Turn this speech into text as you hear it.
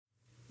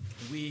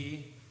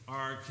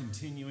are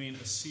continuing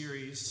a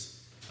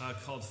series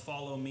called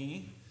Follow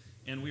Me,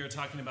 and we are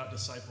talking about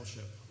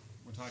discipleship.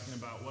 We're talking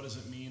about what does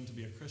it mean to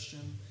be a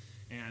Christian,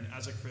 and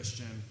as a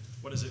Christian,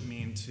 what does it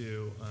mean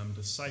to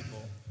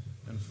disciple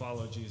and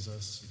follow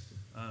Jesus.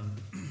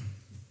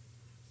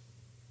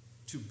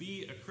 To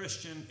be a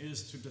Christian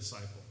is to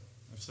disciple.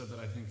 I've said that,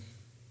 I think,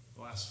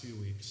 the last few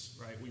weeks,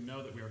 right? We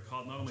know that we are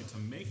called not only to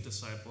make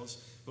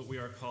disciples, but we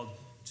are called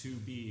to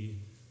be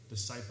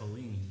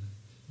discipling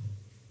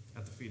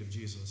at the feet of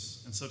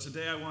Jesus. And so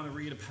today I want to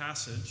read a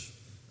passage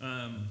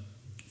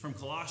from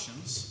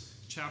Colossians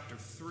chapter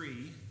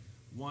 3,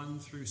 1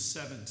 through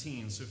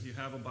 17. So if you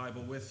have a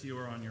Bible with you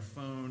or on your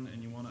phone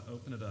and you want to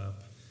open it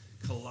up,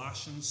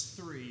 Colossians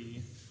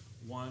 3,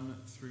 1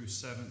 through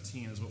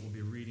 17 is what we'll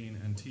be reading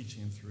and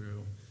teaching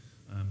through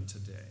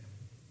today.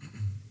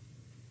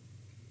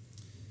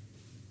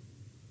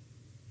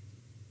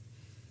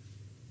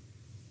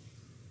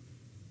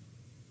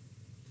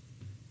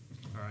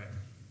 All right.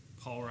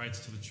 Paul writes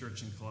to the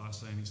church in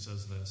Colossae, and he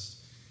says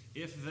this: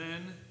 "If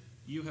then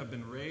you have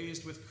been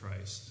raised with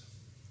Christ,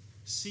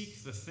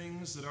 seek the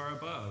things that are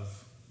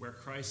above, where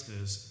Christ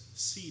is,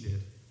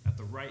 seated at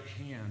the right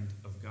hand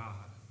of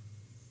God.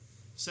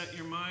 Set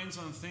your minds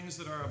on things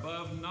that are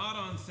above, not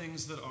on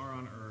things that are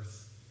on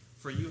earth.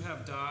 For you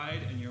have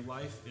died, and your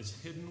life is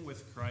hidden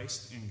with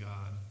Christ in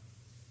God.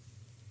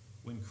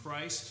 When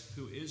Christ,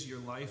 who is your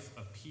life,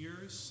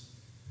 appears,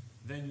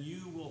 then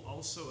you will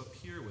also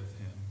appear with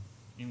him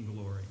in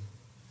glory.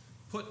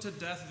 Put to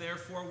death,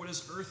 therefore, what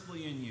is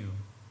earthly in you: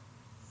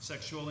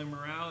 sexual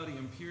immorality,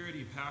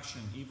 impurity,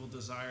 passion, evil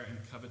desire, and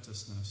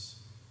covetousness,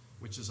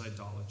 which is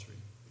idolatry.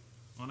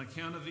 On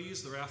account of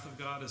these, the wrath of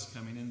God is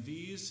coming. In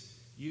these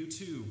you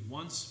too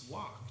once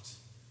walked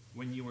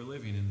when you were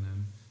living in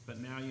them, but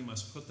now you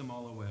must put them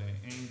all away: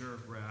 anger,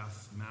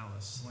 wrath,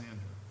 malice, slander,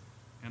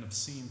 and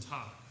obscene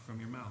talk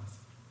from your mouth.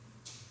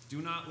 Do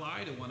not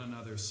lie to one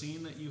another,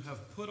 seeing that you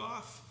have put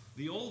off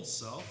the old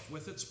self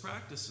with its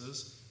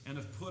practices and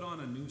have put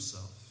on a new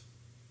self,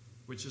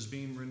 which is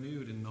being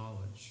renewed in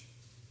knowledge,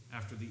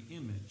 after the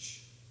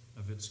image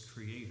of its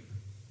creator.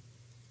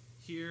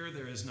 Here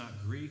there is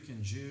not Greek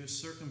and Jew,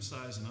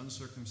 circumcised and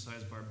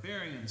uncircumcised,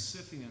 barbarian,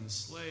 Scythian,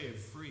 slave,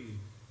 free,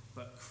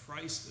 but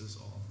Christ is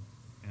all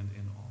and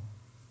in all.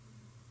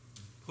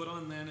 Put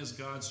on then as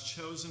God's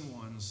chosen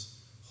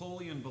ones,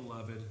 holy and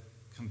beloved,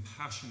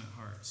 compassionate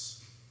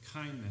hearts,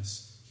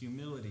 kindness,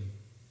 humility,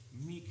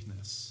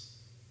 meekness,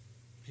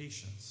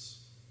 patience,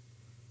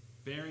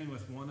 bearing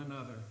with one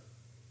another,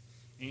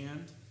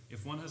 and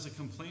if one has a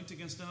complaint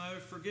against another,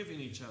 forgiving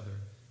each other.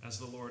 As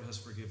the Lord has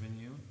forgiven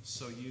you,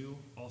 so you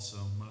also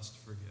must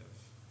forgive.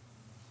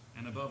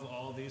 And above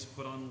all these,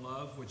 put on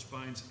love, which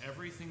binds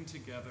everything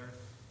together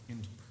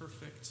in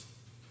perfect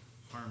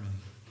harmony.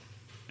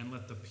 And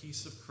let the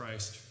peace of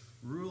Christ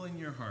rule in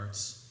your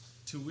hearts,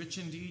 to which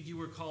indeed you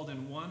were called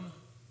in one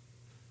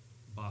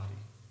body.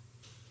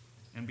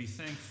 And be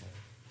thankful.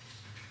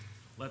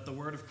 Let the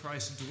word of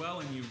Christ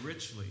dwell in you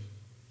richly,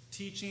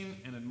 teaching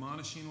and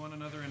admonishing one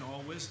another in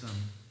all wisdom,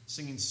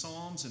 singing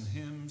psalms and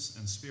hymns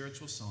and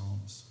spiritual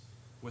songs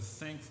with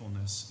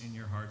thankfulness in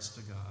your hearts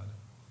to God.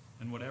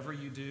 And whatever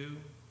you do,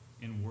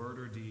 in word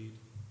or deed,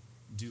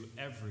 do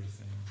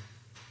everything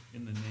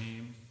in the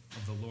name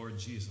of the Lord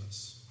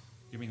Jesus,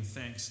 giving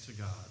thanks to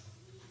God,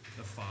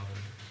 the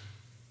Father,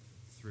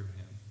 through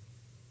him."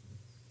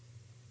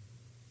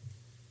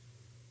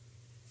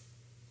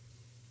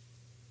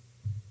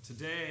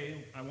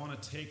 Today, I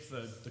want to take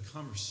the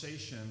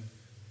conversation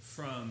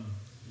from,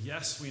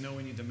 yes, we know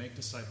we need to make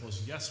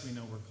disciples. Yes, we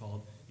know we're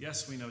called.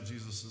 Yes, we know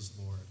Jesus is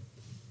Lord.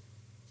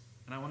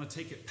 And I want to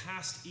take it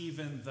past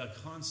even the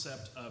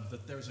concept of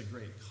that there's a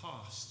great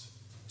cost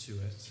to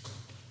it,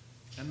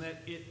 and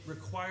that it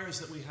requires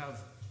that we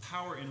have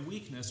power in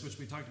weakness, which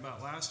we talked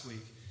about last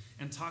week,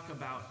 and talk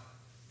about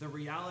the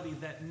reality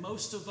that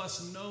most of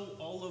us know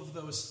all of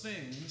those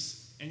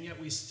things, and yet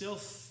we still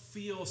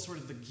feel sort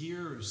of the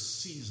gears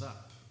seize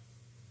up.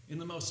 In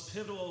the most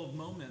pivotal of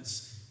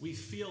moments, we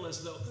feel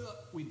as though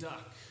we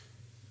duck.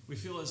 We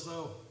feel as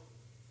though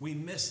we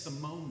miss the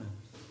moment.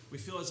 We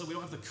feel as though we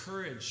don't have the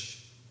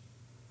courage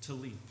to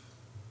leap.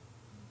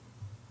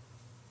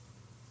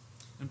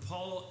 And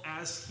Paul,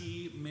 as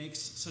he makes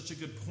such a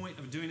good point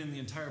of doing in the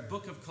entire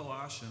book of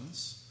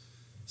Colossians,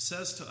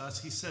 says to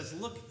us, he says,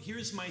 look,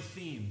 here's my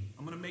theme.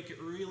 I'm going to make it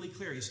really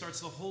clear. He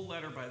starts the whole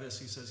letter by this.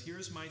 He says,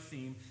 here's my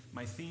theme.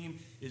 My theme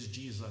is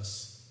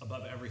Jesus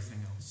above everything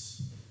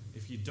else.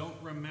 If you don't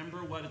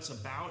remember what it's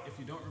about, if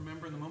you don't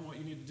remember in the moment what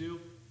you need to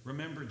do,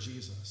 remember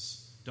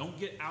Jesus. Don't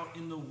get out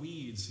in the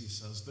weeds, he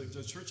says.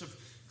 The church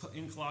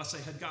in Colossae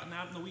had gotten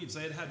out in the weeds.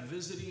 They had had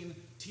visiting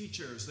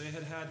teachers. They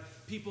had had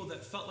people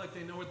that felt like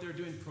they know what they're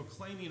doing,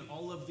 proclaiming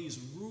all of these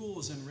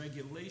rules and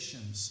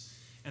regulations.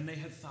 And they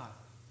had thought,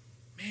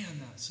 man,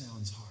 that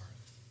sounds hard.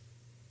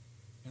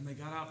 And they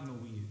got out in the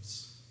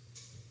weeds.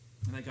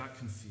 And they got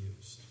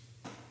confused.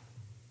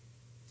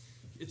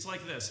 It's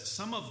like this.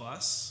 Some of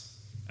us,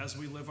 as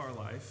we live our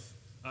life,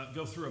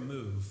 go through a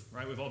move,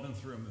 right? We've all been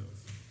through a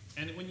move.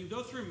 And when you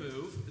go through a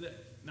move,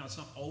 Now, it's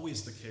not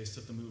always the case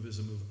that the move is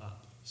a move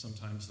up.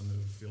 Sometimes the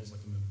move feels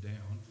like a move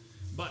down.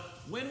 But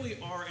when we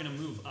are in a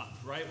move up,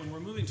 right, when we're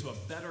moving to a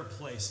better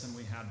place than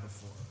we had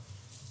before,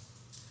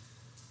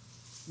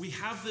 we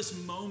have this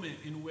moment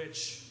in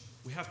which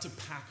we have to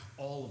pack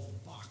all of the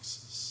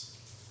boxes.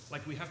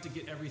 Like we have to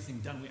get everything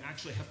done. We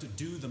actually have to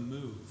do the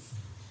move.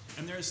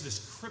 And there's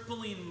this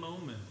crippling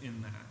moment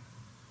in that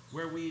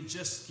where we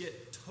just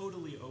get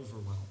totally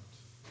overwhelmed,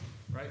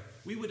 right?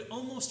 We would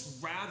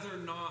almost rather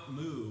not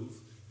move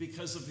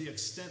because of the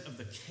extent of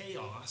the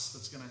chaos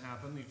that's going to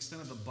happen, the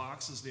extent of the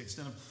boxes, the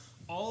extent of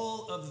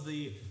all of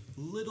the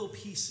little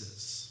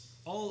pieces,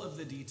 all of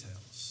the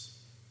details.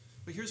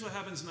 But here's what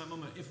happens in that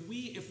moment. If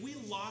we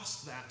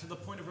lost that to the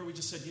point of where we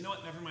just said, you know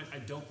what, never mind, I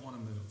don't want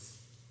to move,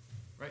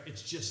 right?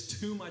 It's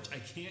just too much. I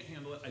can't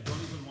handle it. I don't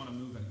even want to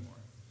move anymore.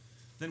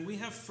 Then we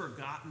have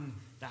forgotten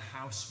the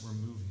house we're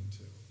moving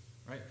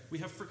to, right? We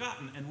have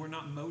forgotten and we're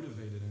not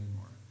motivated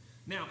anymore.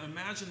 Now,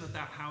 imagine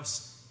that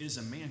house is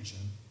a mansion.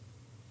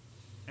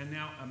 And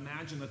now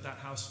imagine that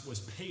house was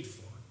paid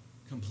for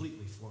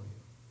completely for you.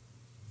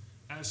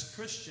 As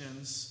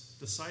Christians,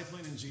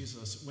 discipling in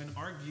Jesus, when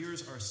our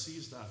gears are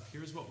seized up,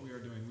 here's what we are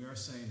doing. We are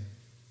saying,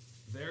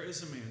 there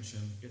is a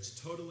mansion, it's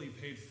totally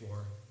paid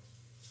for,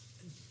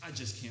 I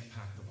just can't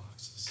pack the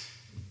boxes.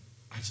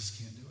 I just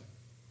can't do it.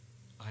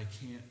 I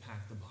can't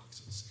pack the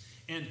boxes.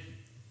 And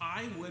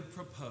I would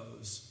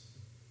propose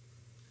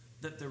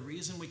that the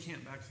reason we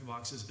can't pack the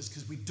boxes is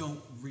because we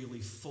don't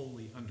really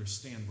fully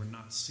understand. We're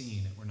not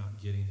seeing it. We're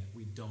not getting it.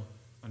 We don't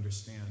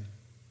understand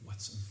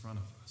what's in front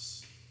of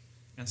us.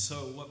 And so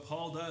what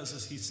Paul does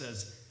is he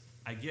says,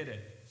 I get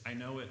it. I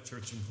know it,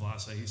 church in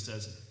Colossae. He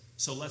says,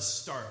 so let's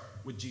start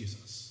with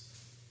Jesus.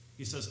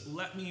 He says,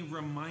 let me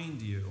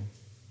remind you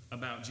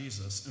about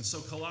Jesus. And so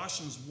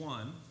Colossians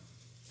 1,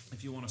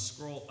 if you want to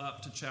scroll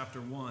up to chapter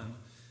 1,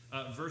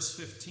 verse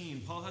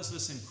 15, Paul has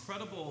this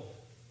incredible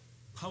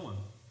poem,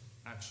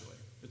 actually.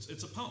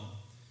 It's a poem.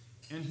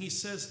 And he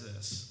says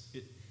this.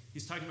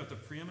 He's talking about the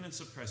preeminence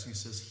of Christ, and he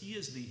says, he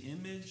is the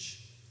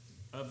image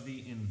of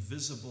the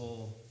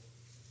invisible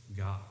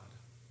God.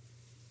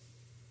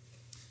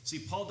 See,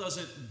 Paul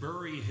doesn't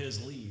bury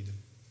his lead,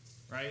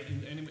 right?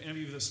 And any of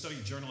you that study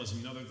journalism,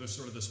 you know that there's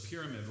sort of this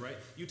pyramid, right?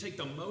 You take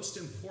the most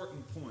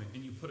important point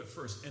and you put it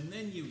first, and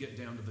then you get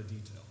down to the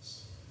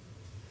details.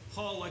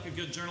 Paul, like a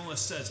good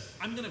journalist, says,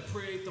 I'm going to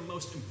create the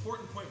most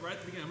important point right at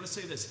the beginning. I'm going to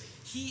say this.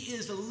 He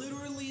is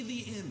literally the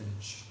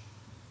image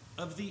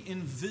of the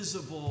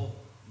invisible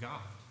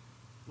God.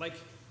 Like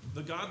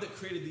the God that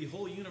created the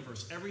whole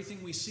universe,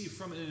 everything we see,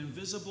 from an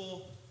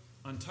invisible,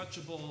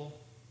 untouchable,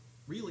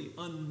 really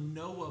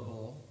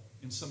unknowable,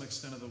 in some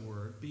extent of the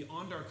word,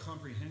 beyond our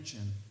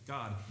comprehension,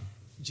 God.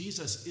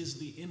 Jesus is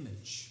the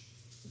image.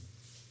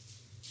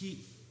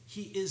 He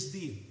is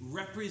the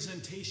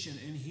representation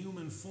in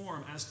human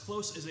form, as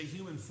close as a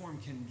human form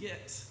can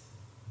get,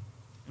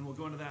 and we'll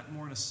go into that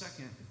more in a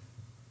second,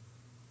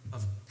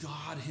 of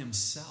God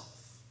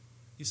himself.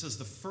 He says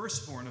the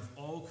firstborn of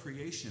all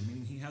creation,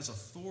 meaning he has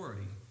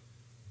authority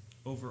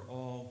over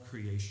all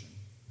creation.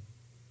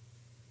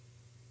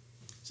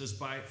 It says,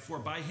 for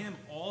by him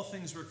all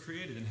things were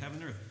created in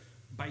heaven and earth.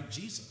 By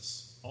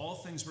Jesus, all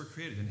things were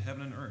created in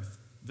heaven and earth,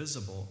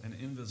 visible and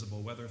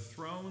invisible, whether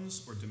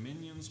thrones or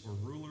dominions or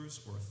rulers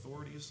or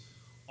authorities,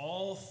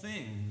 all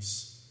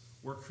things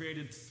were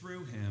created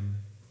through him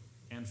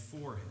and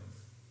for him.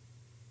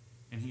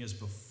 And he is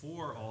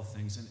before all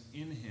things, and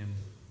in him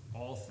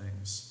all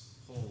things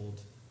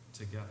hold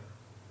together.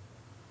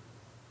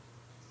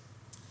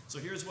 So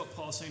here's what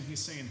Paul's saying. He's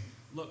saying,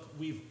 look,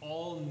 we've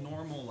all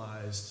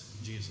normalized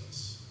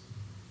Jesus.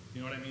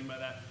 You know what I mean by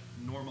that?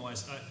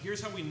 Normalized. Here's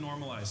how we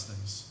normalize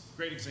things.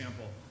 Great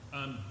example.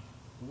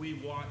 We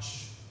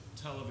watch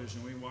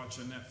television, we watch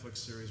a Netflix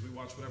series, we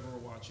watch whatever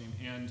we're watching,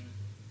 and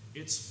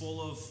it's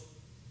full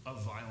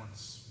of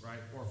violence, right?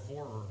 Or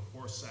horror,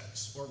 or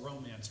sex, or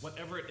romance,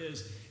 whatever it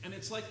is. And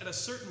it's like at a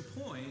certain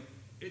point,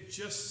 it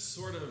just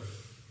sort of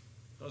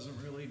doesn't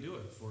really do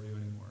it for you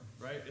anymore,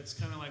 right? It's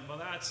kind of like, well,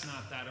 that's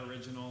not that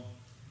original.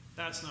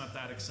 That's not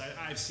that exciting.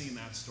 I've seen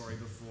that story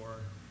before.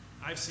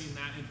 I've seen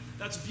that, and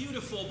that's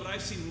beautiful, but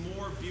I've seen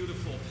more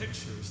beautiful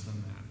pictures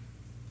than that.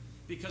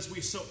 Because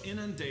we so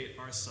inundate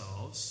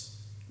ourselves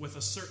with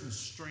a certain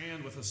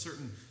strand, with a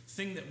certain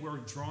thing that we're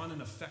drawn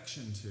in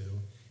affection to,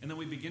 and then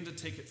we begin to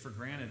take it for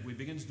granted. We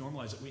begin to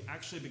normalize it. We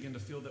actually begin to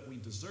feel that we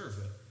deserve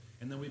it,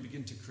 and then we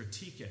begin to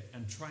critique it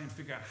and try and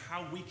figure out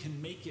how we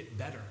can make it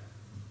better,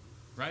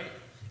 right?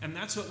 And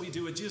that's what we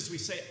do with Jesus. We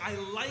say, I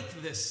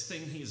like this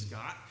thing he's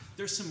got.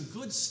 There's some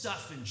good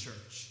stuff in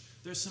church.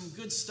 There's some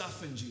good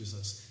stuff in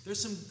Jesus.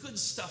 There's some good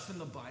stuff in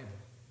the Bible.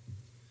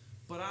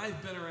 But I've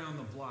been around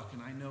the block,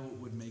 and I know it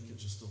would make it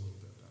just a little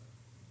bit better.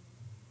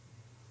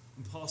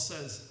 And Paul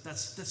says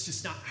that's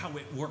just not how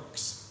it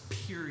works,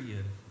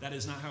 period. That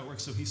is not how it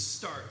works. So he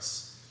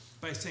starts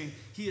by saying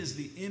he is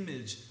the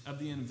image of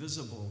the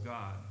invisible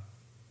God.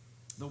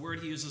 The word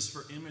he uses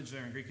for image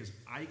there in Greek is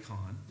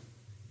icon,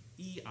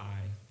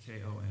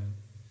 E-I-K-O-N.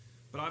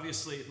 But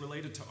obviously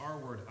related to our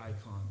word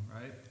icon,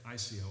 right?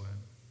 I-C-O-N.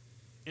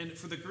 And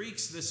for the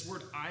Greeks, this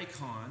word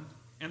icon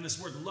and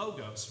this word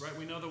logos, right?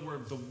 We know the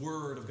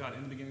word of God.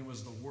 In the beginning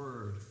was the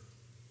Word,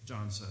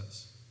 John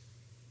says.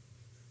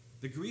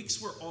 The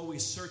Greeks were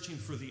always searching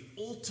for the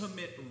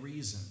ultimate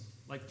reason,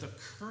 like the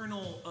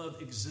kernel of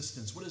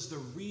existence. What is the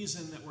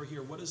reason that we're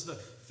here? What is the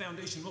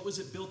foundation? What was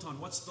it built on?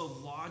 What's the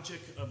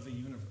logic of the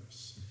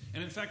universe?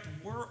 And in fact,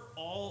 we're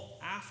all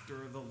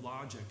after the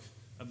logic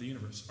of the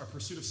universe. Our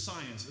pursuit of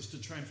science is to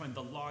try and find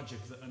the logic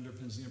that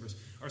underpins the universe.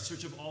 Our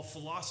search of all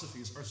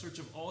philosophies, our search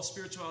of all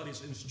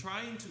spiritualities is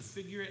trying to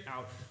figure it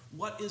out.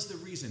 What is the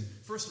reason?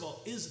 First of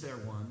all, is there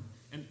one?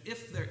 And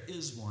if there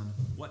is one,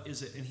 what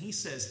is it? And he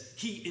says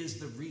he is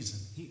the reason.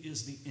 He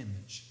is the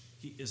image.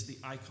 He is the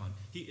icon.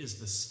 He is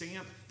the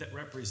stamp that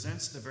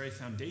represents the very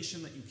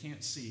foundation that you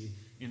can't see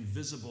in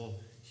visible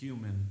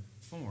human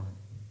form.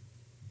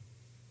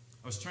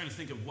 I was trying to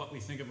think of what we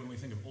think of when we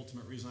think of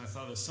ultimate reason. I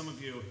thought of some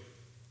of you,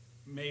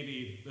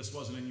 maybe this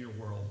wasn't in your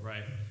world,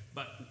 right?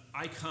 But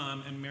I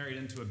come and married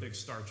into a big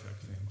Star Trek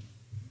family,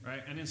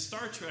 right? And in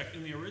Star Trek,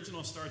 in the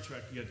original Star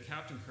Trek, you had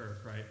Captain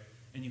Kirk, right?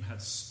 And you had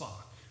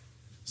Spock.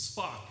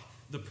 Spock,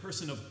 the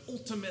person of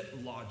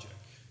ultimate logic,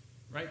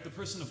 right? The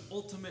person of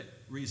ultimate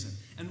reason.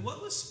 And what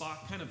was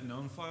Spock kind of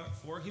known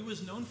for? He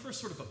was known for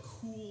sort of a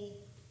cool,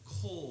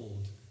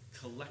 cold,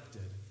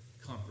 collected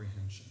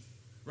comprehension,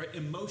 right?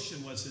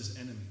 Emotion was his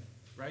enemy,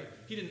 right?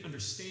 He didn't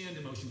understand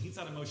emotion. He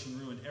thought emotion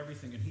ruined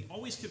everything. And he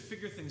always could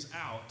figure things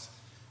out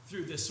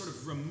through this sort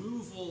of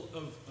removal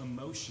of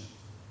emotion.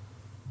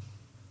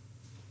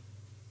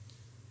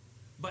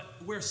 But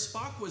where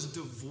Spock was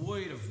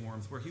devoid of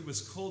warmth, where he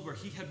was cold, where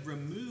he had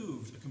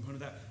removed a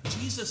component of that,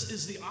 Jesus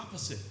is the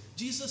opposite.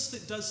 Jesus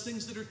that does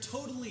things that are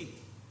totally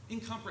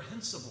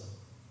incomprehensible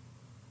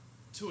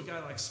to a guy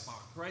like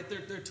Spock, right?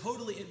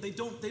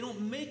 They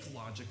don't make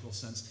logical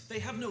sense. They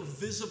have no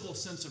visible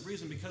sense of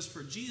reason, because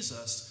for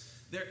Jesus,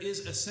 there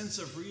is a sense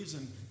of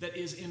reason that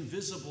is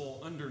invisible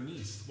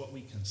underneath what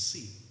we can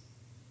see.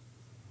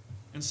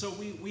 And so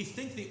we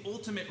think the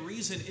ultimate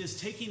reason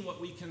is taking what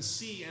we can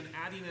see and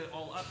adding it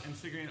all up and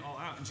figuring it all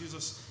out.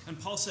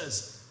 And Paul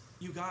says,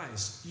 you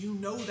guys, you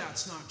know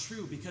that's not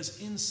true,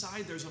 because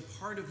inside there's a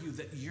part of you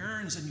that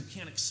yearns and you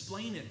can't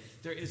explain it.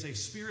 There is a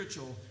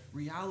spiritual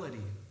reality.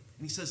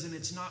 And he says, and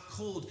it's not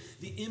cold.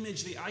 The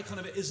image, the icon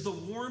of it is the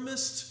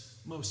warmest,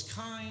 most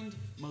kind,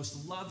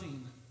 most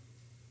loving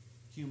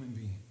human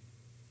being.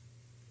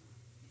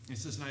 And he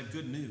says, and I have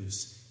good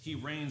news. He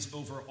reigns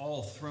over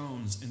all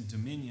thrones and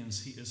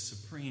dominions. He is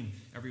supreme.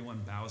 Everyone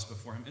bows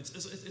before him. It's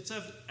as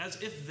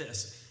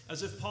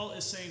if Paul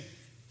is saying,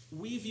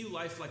 we view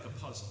life like a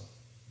puzzle.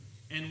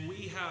 And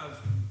we have,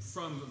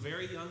 from a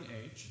very young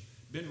age,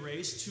 been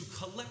raised to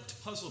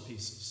collect puzzle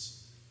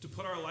pieces, to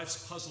put our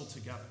life's puzzle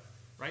together,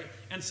 right?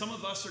 And some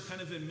of us are kind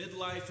of in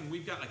midlife, and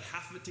we've got like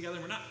half of it together.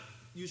 We're not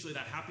usually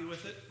that happy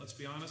with it, let's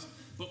be honest.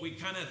 But we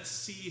kind of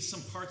see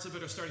some parts of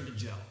it are starting to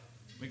gel.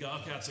 We go,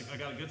 okay, I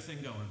got a good thing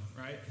going,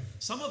 right?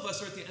 Some of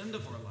us are at the end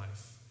of our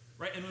life,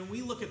 right? And when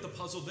we look at the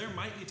puzzle, there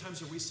might be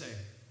times where we say,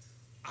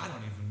 I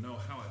don't even know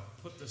how I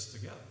put this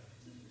together.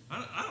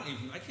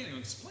 I can't even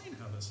explain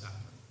how this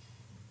happened,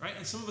 right?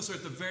 And some of us are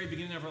at the very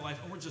beginning of our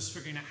life, and we're just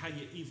figuring out how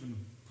you even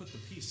put the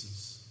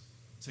pieces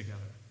together.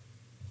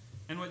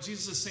 And what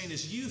Jesus is saying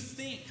is, you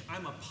think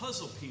I'm a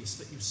puzzle piece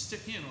that you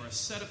stick in, or a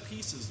set of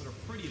pieces that are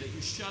pretty that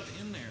you shove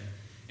in there.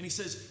 And he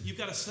says, you've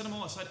got to set them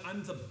all aside.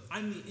 I'm the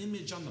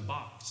image on the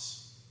box.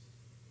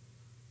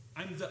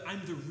 I'm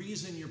the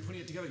reason you're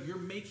putting it together. You're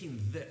making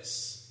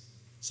this.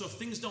 So if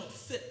things don't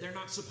fit, they're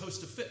not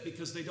supposed to fit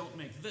because they don't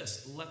make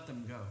this. Let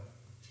them go.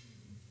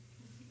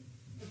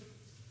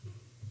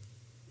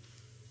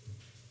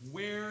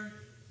 Where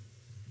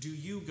do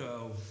you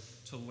go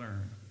to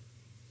learn?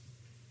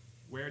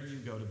 Where do you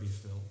go to be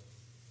filled?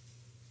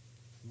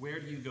 Where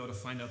do you go to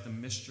find out the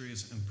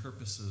mysteries and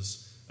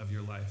purposes of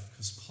your life?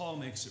 Because Paul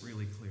makes it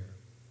really clear.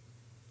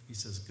 He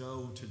says,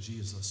 go to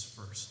Jesus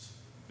first.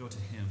 Go to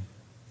him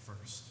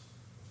first.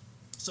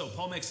 So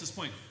Paul makes this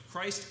point.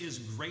 Christ is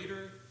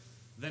greater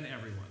than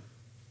everyone.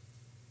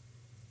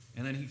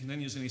 And then he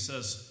continues and he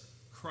says,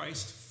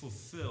 Christ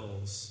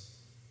fulfills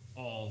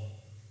all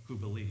who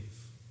believe.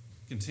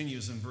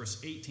 Continues in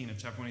verse 18 of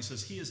chapter 1. He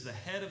says, he is the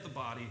head of the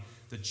body,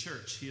 the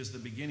church. He is the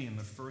beginning and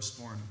the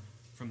firstborn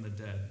from the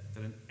dead,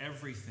 that in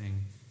everything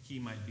he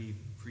might be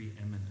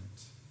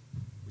preeminent,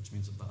 which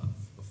means above,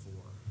 before.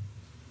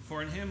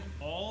 For in him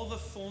all the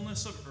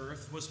fullness of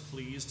earth was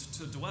pleased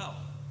to dwell,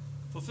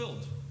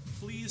 fulfilled,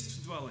 pleased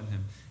to dwell in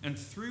him, and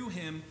through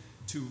him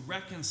to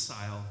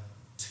reconcile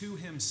to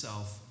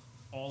himself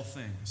all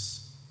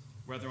things,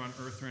 whether on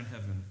earth or in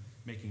heaven,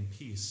 making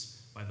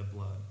peace by the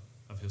blood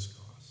of his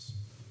cross.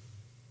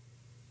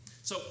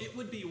 So it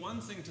would be one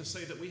thing to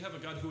say that we have a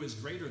God who is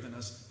greater than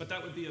us, but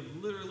that would be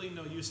of literally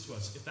no use to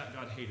us if that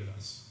God hated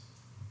us.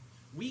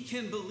 We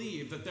can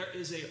believe that there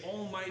is an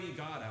almighty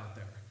God out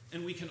there,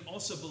 and we can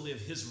also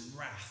believe his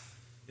wrath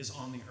is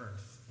on the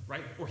earth,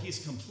 right? Or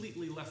he's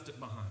completely left it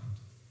behind.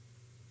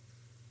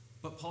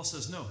 But Paul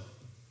says, no,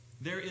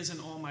 there is an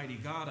almighty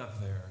God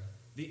up there.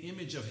 The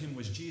image of him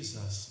was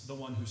Jesus, the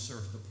one who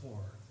served the poor,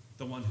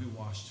 the one who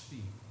washed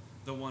feet,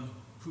 the one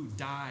who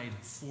died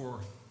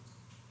for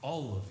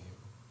all of you,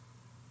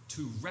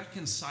 to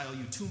reconcile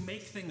you, to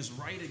make things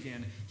right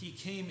again. He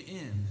came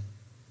in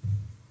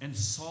and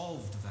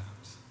solved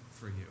that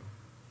for you.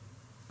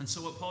 And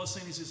so what Paul is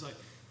saying is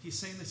he's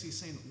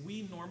saying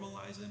we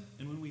normalize him,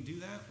 and when we do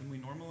that, when we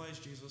normalize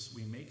Jesus,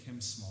 we make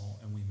him small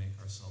and we make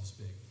ourselves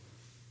big.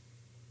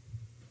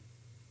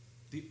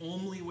 The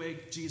only way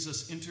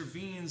Jesus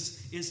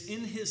intervenes is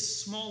in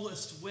his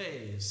smallest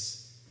ways.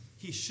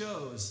 He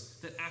shows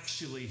that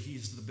actually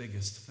he's the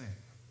biggest thing.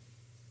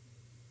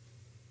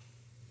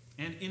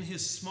 And in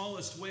his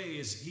smallest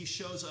ways, he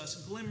shows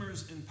us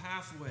glimmers and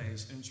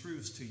pathways and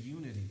truths to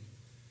unity,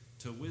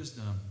 to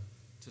wisdom,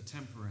 to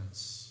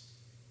temperance,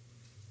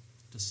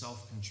 to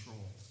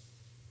self-control.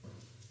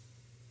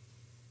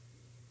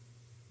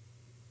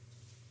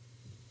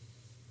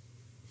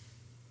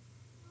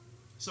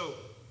 So,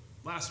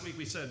 last week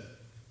we said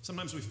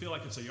sometimes we feel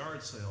like it's a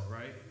yard sale,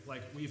 right?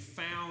 Like we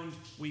found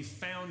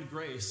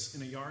grace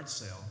in a yard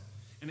sale.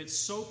 And it's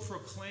so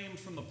proclaimed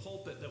from the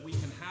pulpit that we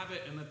can have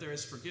it and that there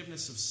is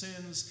forgiveness of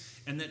sins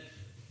and that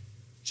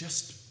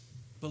just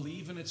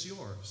believe and it's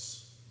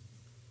yours.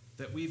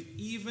 That we've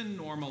even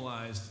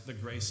normalized the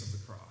grace of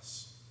the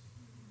cross.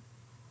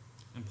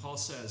 And Paul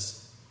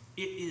says,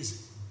 it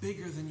is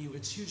bigger than you.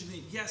 It's huger than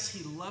you. Yes,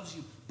 he loves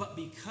you, but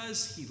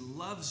because he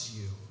loves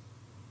you,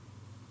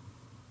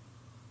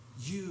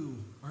 you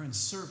are in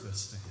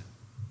service to him.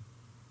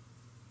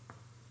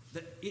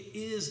 That it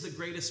is the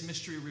greatest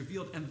mystery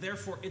revealed, and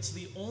therefore it's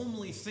the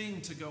only thing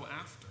to go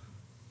after.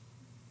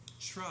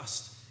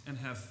 Trust and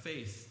have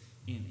faith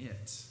in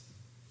it.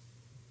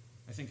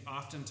 I think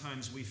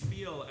oftentimes we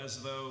feel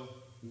as though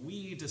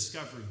we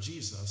discovered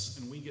Jesus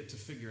and we get to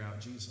figure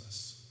out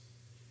Jesus.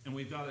 And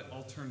we've got it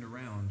all turned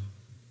around.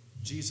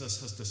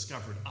 Jesus has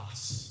discovered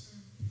us,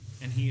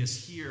 and he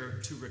is here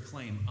to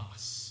reclaim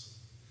us.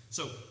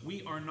 So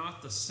we are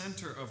not the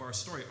center of our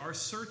story. Our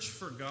search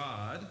for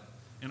God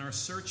and our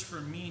search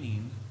for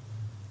meaning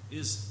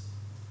is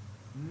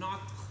not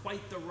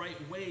quite the right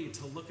way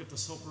to look at the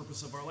sole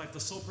purpose of our life. The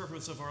sole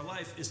purpose of our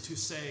life is to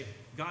say,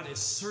 God is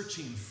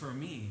searching for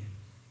me.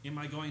 Am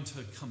I going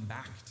to come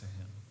back to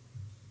him?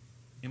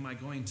 Am I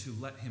going to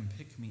let him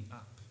pick me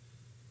up?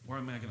 Or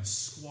am I going to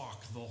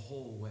squawk the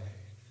whole way?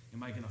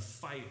 Am I going to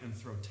fight and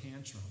throw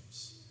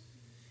tantrums?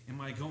 Am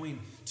I going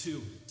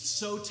to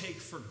so take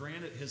for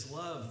granted his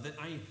love that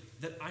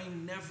I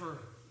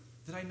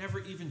never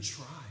even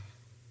try?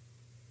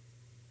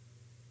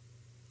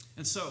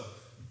 And so,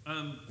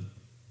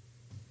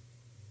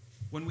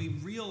 when we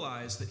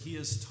realize that he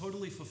is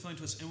totally fulfilling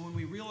to us, and when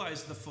we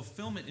realize the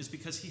fulfillment is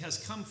because he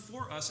has come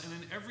for us, and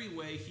in every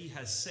way he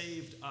has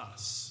saved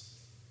us,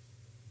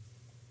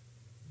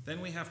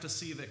 then we have to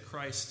see that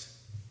Christ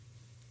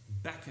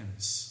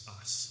beckons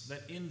us,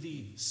 that in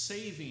the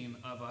saving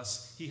of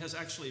us, he has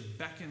actually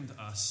beckoned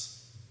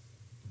us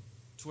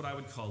to what I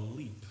would call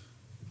leap,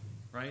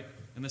 right?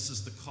 And this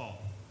is the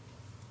call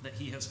that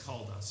he has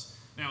called us.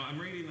 Now, I'm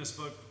reading this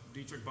book,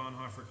 Dietrich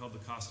Bonhoeffer, called The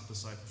Cost of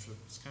Discipleship.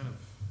 It's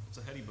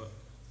a heady book.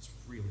 It's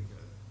really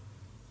good.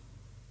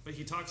 But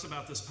he talks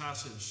about this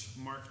passage,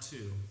 Mark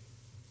 2,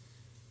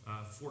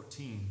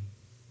 14.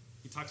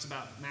 He talks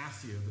about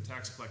Matthew, the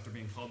tax collector,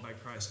 being called by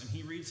Christ. And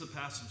he reads the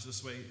passage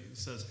this way. He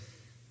says,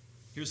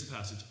 here's the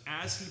passage.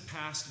 As he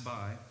passed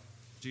by,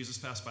 Jesus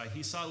passed by,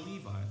 he saw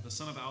Levi, the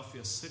son of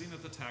Alphaeus, sitting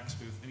at the tax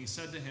booth, and he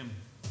said to him,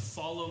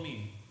 "Follow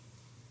me."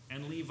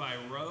 And Levi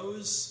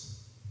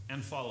rose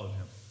and followed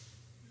him.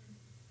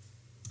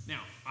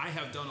 Now, I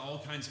have done all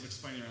kinds of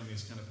explaining around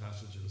these kind of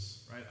passages,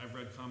 right? I've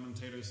read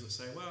commentators that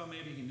say, well,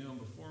 maybe he knew him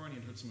before and he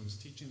had heard some of his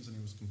teachings and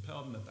he was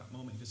compelled, and at that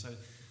moment he decided.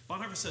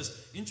 Bonhoeffer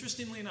says,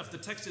 interestingly enough, the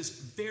text is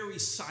very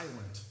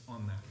silent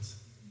on that.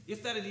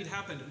 If that indeed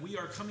happened, we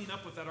are coming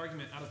up with that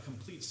argument out of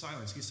complete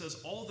silence. He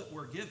says all that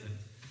we're given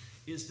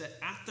is that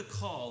at the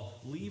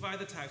call, Levi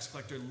the tax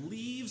collector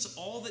leaves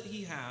all that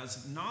he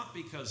has, not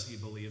because he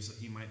believes that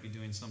he might be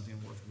doing something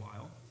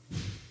worthwhile,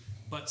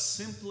 but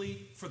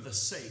simply for the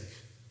sake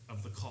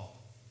of the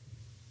call.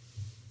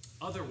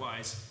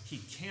 Otherwise, he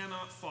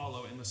cannot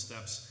follow in the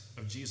steps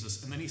of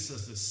Jesus. And then he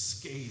says this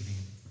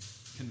scathing,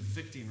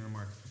 convicting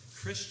remark.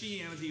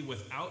 Christianity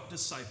without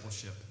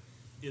discipleship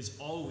is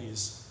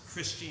always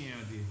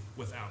Christianity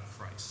without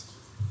Christ.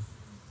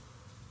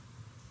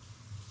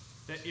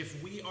 That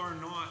if we are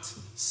not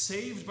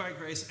saved by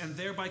grace and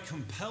thereby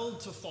compelled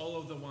to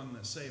follow the one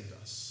that saved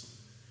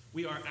us,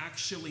 we are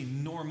actually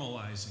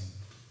normalizing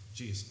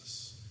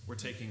Jesus. We're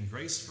taking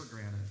grace for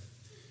granted.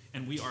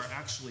 And we are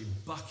actually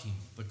bucking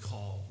the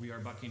call. We are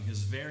bucking his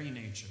very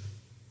nature.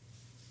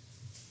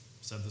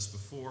 I've said this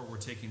before, we're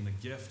taking the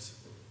gift,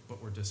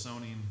 but we're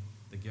disowning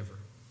the giver.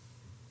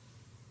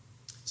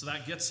 So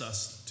that gets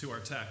us to our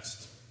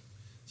text.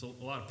 So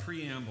a lot of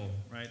preamble,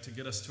 right, to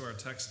get us to our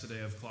text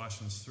today of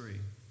Colossians 3.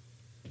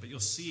 But you'll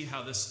see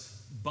how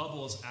this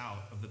bubbles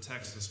out of the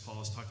text as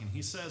Paul is talking.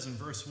 He says in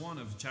verse 1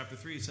 of chapter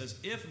 3, he says,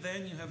 "If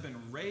then you have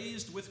been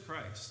raised with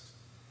Christ,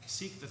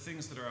 seek the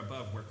things that are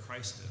above where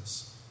Christ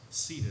is,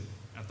 seated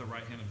at the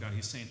right hand of God."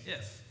 He's saying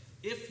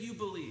if you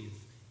believe,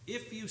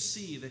 if you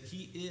see that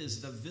he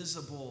is the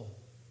visible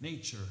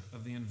nature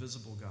of the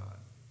invisible God,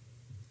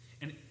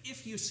 and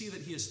if you see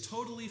that he is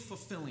totally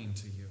fulfilling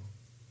to you,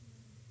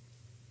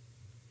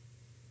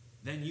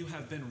 then you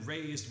have been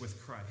raised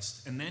with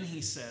Christ. And then he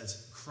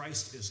says,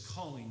 Christ is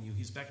calling you.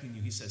 He's beckoning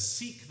you. He says,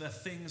 seek the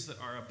things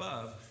that are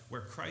above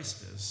where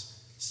Christ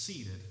is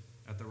seated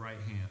at the right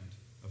hand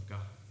of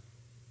God.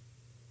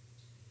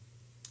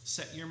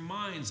 Set your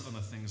minds on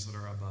the things that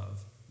are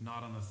above,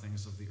 not on the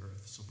things of the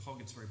earth. So Paul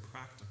gets very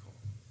practical.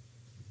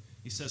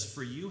 He says,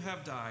 for you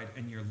have died,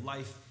 and your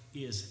life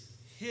is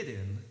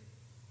hidden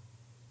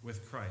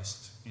with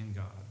Christ in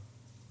God.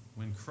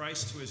 When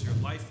Christ, who is your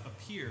life,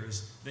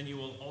 appears, then you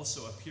will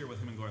also appear with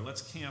him in glory.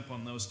 Let's camp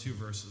on those two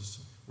verses.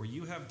 Where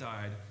you have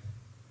died,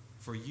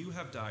 for you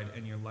have died,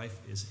 and your life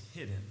is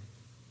hidden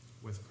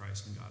with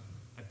Christ in God.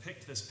 I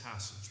picked this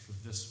passage for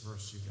this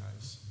verse, you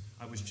guys.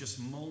 I was just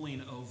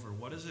mulling over,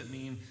 what does it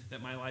mean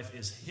that my life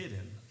is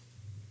hidden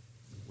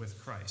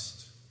with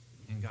Christ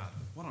in God?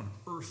 What on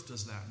earth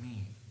does that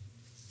mean?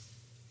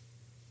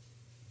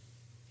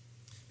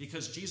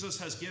 Because Jesus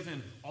has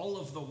given all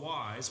of the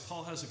whys,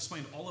 Paul has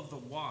explained all of the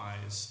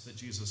whys that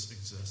Jesus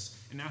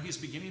exists. And now he's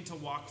beginning to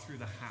walk through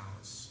the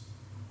hows.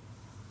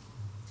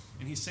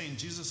 And he's saying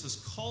Jesus has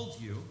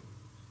called you,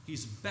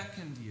 he's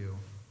beckoned you,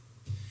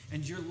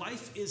 and your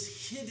life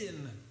is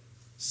hidden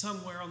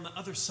somewhere on the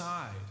other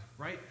side,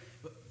 right?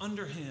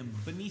 Under him,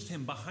 beneath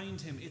him,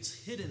 behind him, it's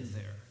hidden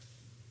there.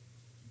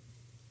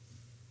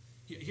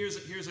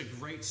 Here's a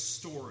great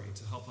story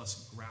to help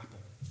us grapple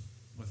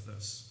with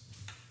this.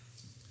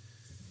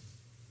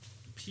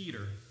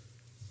 Peter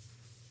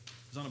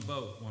was on a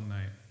boat one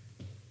night.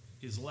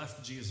 He's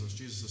left Jesus.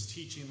 Jesus is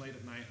teaching late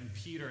at night, and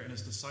Peter and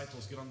his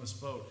disciples get on this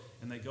boat,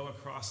 and they go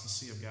across the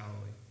Sea of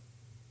Galilee.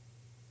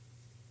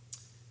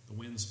 The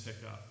winds pick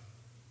up,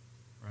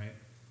 right?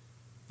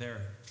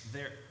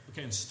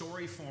 Okay, in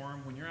story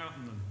form, when you're out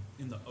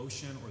in the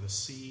ocean or the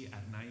sea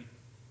at night,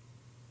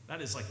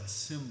 that is like a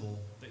symbol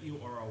that you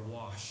are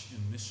awash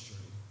in mystery,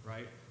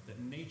 right? That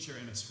nature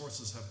and its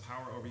forces have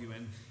power over you.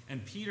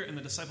 And Peter and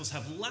the disciples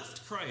have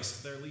left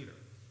Christ, their leader.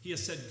 He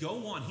has said,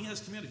 go on. He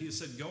has commanded. He has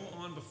said, go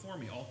on before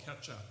me. I'll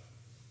catch up.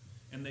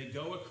 And they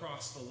go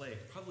across the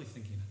lake, probably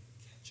thinking,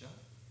 catch up?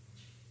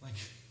 Like,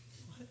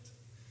 what?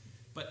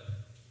 But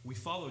we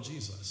follow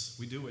Jesus.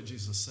 We do what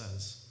Jesus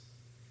says.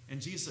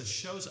 And Jesus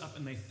shows up,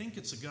 and they think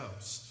it's a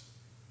ghost.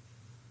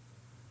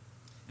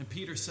 And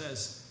Peter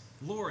says,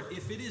 Lord,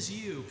 if it is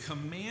you,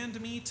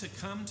 command me to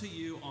come to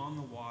you on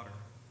the water.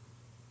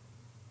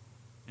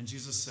 And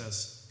Jesus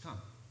says, come.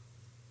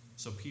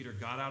 So Peter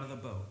got out of the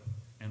boat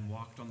and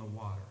walked on the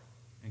water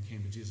and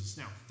came to Jesus.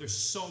 Now, there's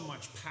so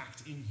much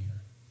packed in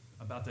here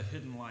about the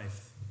hidden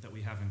life that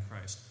we have in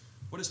Christ.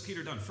 What has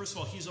Peter done? First of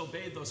all, he's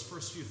obeyed those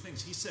first few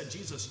things. He said,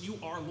 Jesus, you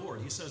are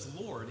Lord. He says,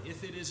 Lord,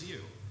 if it is you,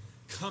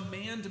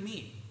 command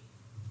me.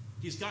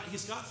 He's got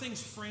things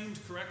framed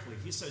correctly.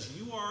 He says,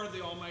 you are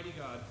the Almighty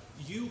God.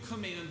 You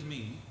command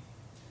me.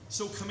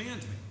 So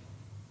command me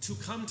to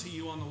come to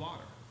you on the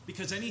water.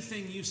 Because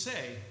anything you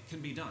say can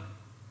be done.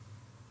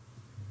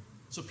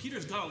 So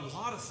Peter's got a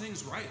lot of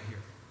things right here.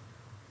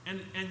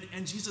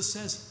 And Jesus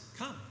says,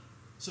 come.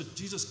 So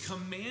Jesus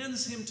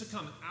commands him to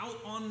come out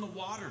on the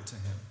water to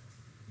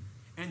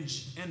him.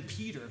 And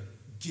Peter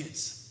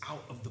gets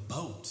out of the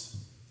boat.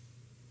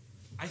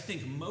 I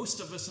think most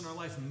of us in our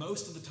life,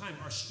 most of the time,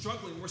 are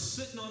struggling. We're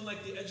sitting on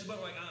like the edge of the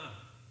boat, like,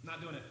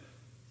 not doing it.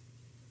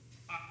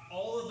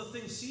 All of the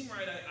things seem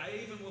right.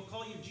 I even will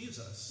call you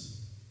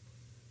Jesus.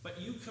 But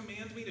you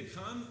command me to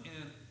come,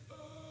 and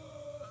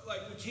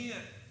we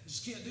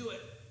just can't do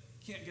it.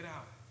 Can't get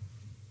out.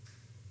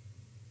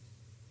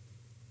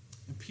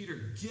 And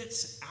Peter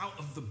gets out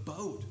of the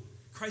boat.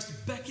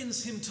 Christ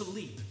beckons him to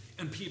leap,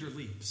 and Peter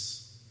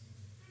leaps.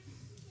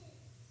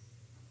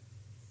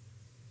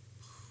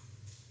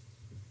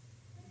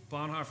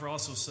 Bonhoeffer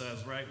also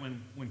says, right,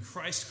 when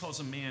Christ calls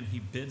a man, he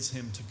bids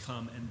him to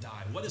come and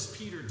die. What is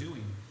Peter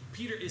doing?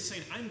 Peter is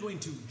saying, I'm going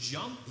to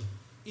jump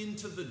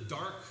into the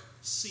dark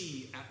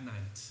sea at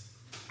night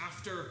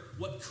after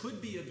what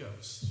could be a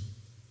ghost.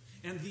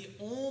 And the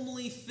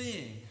only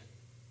thing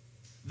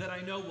that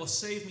I know will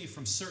save me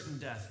from certain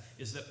death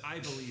is that I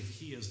believe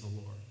he is the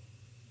Lord.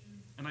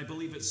 And I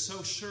believe it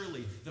so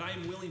surely that I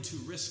am willing to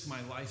risk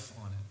my life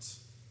on it.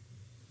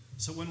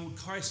 So when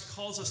Christ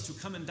calls us to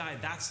come and die,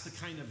 that's the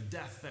kind of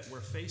death that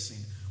we're facing.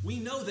 We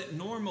know that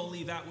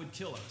normally that would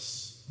kill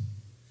us.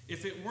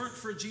 If it weren't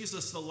for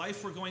Jesus, the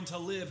life we're going to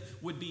live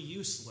would be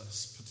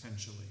useless,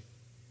 potentially.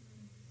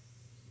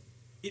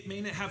 It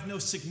may have no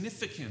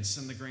significance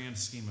in the grand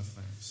scheme of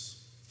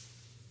things.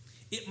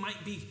 It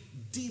might be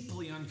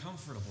deeply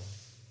uncomfortable.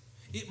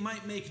 It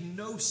might make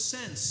no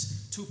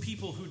sense to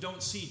people who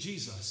don't see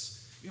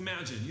Jesus.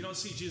 Imagine, you don't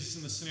see Jesus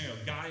in the scenario,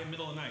 guy in the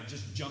middle of the night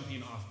just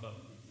jumping off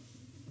boat.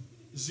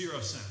 0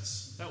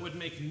 sense. That would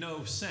make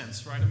no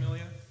sense, right,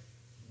 Amelia?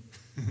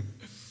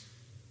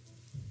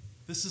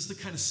 This is the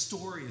kind of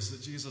stories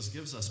that Jesus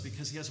gives us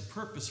because he has a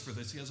purpose for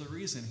this. He has a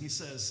reason. He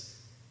says,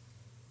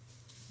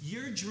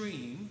 your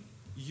dream,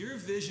 your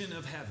vision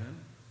of heaven,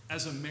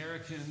 as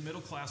American,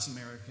 middle-class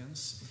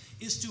Americans,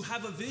 is to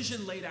have a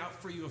vision laid out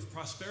for you of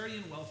prosperity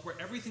and wealth where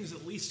everything's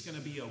at least going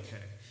to be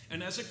okay.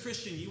 And as a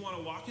Christian, you want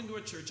to walk into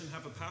a church and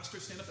have a pastor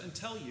stand up and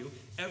tell you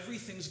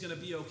everything's going to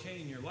be okay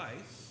in your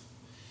life.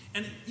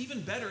 And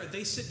even better,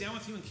 they sit down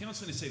with you in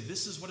counseling and say,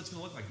 this is what it's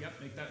going to look like. Yep,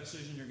 make that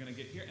decision, you're going to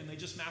get here. And they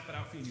just map it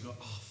out for you and you go,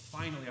 oh,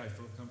 finally I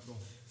feel comfortable.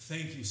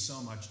 Thank you so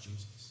much,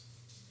 Jesus.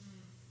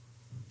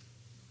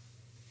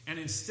 And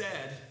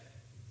instead,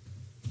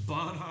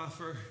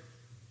 Bonhoeffer,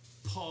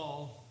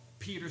 Paul,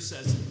 Peter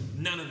says,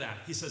 none of that.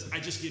 He says, I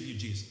just give you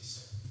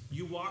Jesus.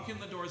 You walk in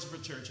the doors of a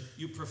church,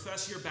 you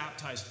profess you're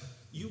baptized,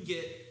 you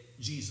get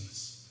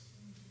Jesus.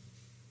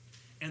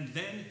 And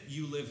then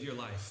you live your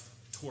life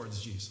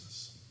towards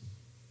Jesus,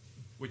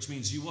 which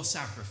means you will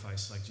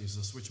sacrifice like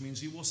Jesus, which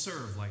means you will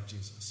serve like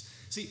Jesus.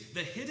 See,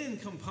 the hidden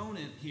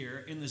component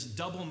here in this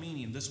double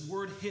meaning, this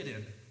word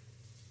hidden,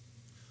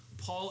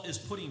 Paul is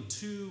putting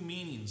two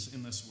meanings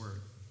in this word.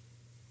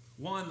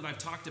 One that I've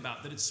talked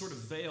about, that it's sort of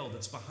veiled,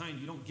 it's behind.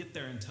 You don't get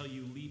there until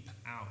you leap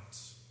out.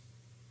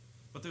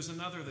 But there's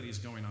another that he's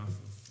going off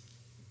of.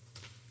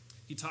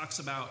 He talks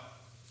about,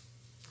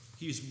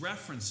 he's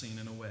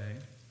referencing in a way,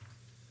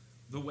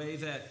 the way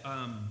that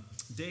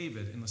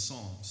David in the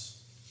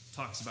Psalms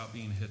talks about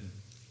being hidden.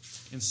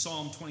 In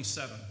Psalm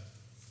 27,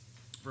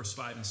 verse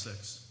 5 and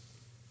 6,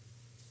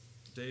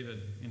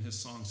 David in his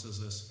song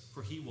says this,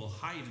 for he will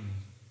hide me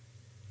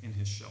in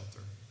his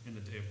shelter in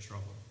the day of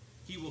trouble.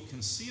 He will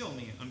conceal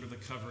me under the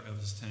cover of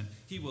his tent.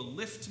 He will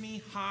lift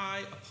me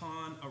high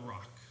upon a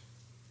rock.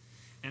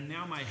 And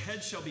now my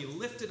head shall be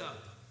lifted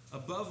up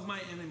above my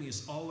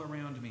enemies all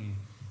around me,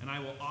 and I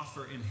will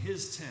offer in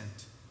his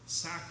tent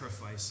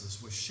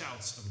sacrifices with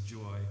shouts of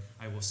joy.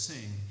 I will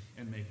sing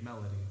and make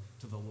melody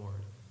to the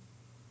Lord.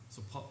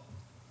 So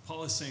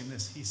Paul is saying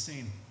this. He's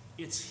saying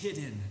it's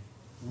hidden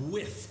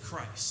with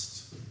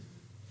Christ.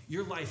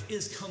 Your life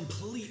is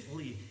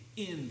completely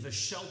in the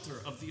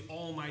shelter of the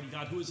Almighty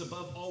God, who is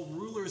above all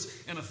rulers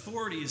and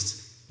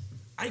authorities.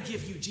 I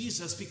give you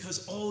Jesus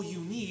because all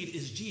you need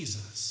is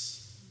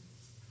Jesus.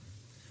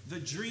 The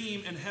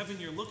dream and heaven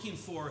you're looking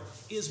for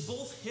is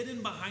both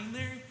hidden behind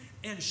there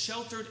and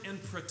sheltered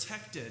and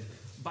protected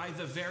by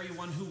the very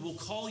one who will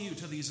call you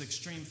to these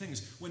extreme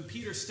things. When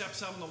Peter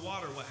steps out in the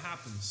water, what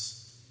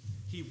happens?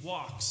 He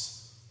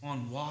walks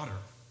on water.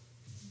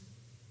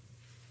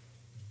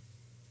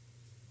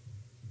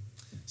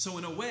 So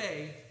in a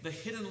way, the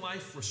hidden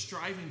life we're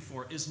striving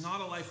for is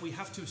not a life we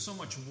have to so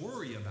much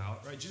worry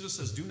about, right? Jesus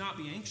says, do not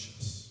be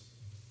anxious.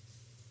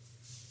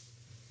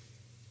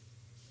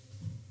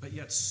 But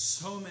yet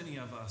so many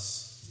of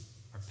us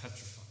are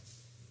petrified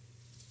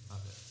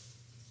of it.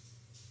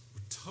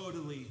 We're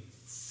totally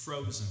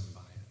frozen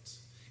by it.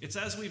 It's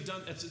as if we've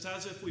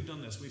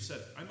done this. We've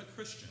said, I'm a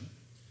Christian.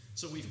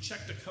 So we've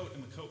checked a coat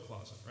in the coat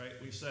closet, right?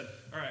 We've said,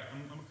 all right,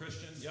 I'm a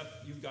Christian.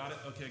 Yep, you've got it.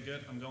 Okay,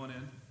 good. I'm going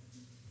in.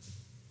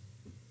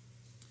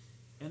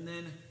 And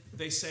then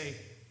they say,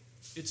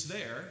 it's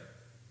there.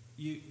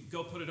 You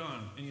go put it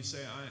on. And you say,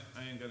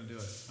 I ain't going to do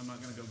it. I'm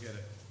not going to go get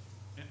it.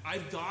 And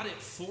I've got it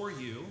for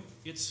you.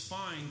 It's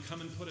fine.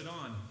 Come and put it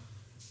on.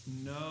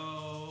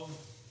 No,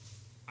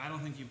 I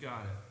don't think you've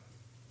got it.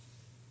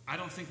 I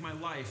don't think my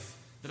life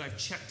that I've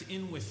checked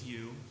in with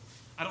you,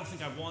 I don't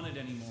think I want it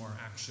anymore,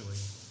 actually.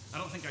 I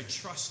don't think I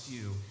trust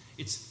you.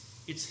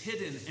 It's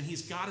hidden, and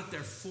he's got it there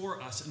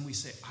for us, and we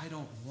say, I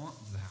don't want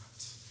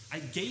that. I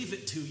gave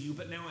it to you,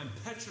 but now I'm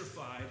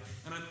petrified,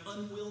 and I'm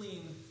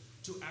unwilling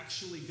to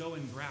actually go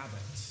and grab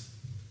it.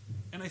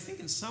 And I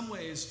think in some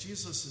ways,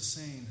 Jesus is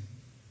saying,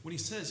 when he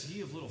says, ye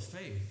of little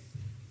faith,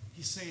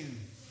 he's saying,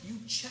 you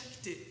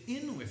checked it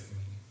in with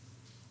me.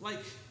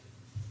 Like,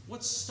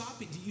 what's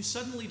stopping? You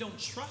suddenly don't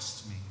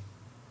trust me.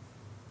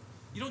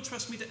 You don't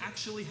trust me to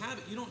actually have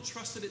it. You don't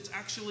trust that it's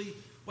actually,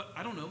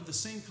 the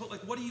same coat.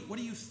 Like, what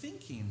are you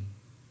thinking?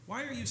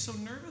 Why are you so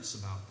nervous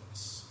about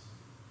this?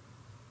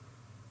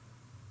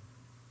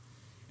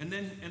 And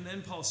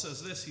then Paul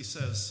says this. He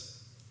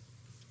says,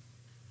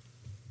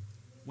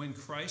 when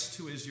Christ,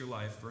 who is your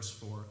life, verse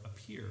 4,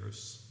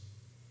 appears,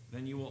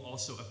 then you will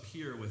also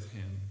appear with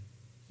him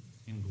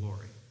in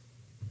glory.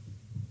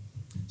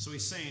 So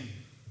he's saying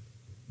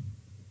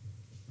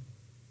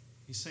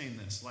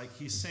this. Like,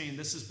 he's saying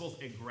this is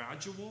both a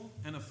gradual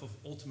and an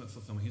ultimate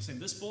fulfillment. He's saying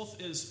this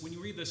both is, when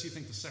you read this, you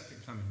think the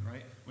second coming,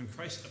 right? When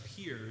Christ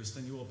appears,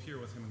 then you will appear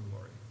with him in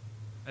glory.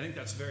 I think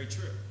that's very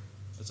true.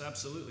 That's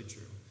absolutely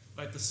true.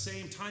 But at the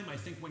same time, I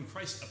think when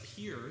Christ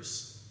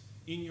appears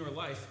in your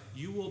life,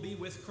 you will be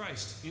with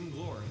Christ in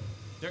glory.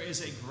 There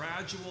is a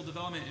gradual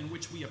development in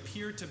which we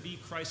appear to be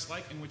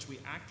Christ-like, in which we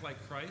act like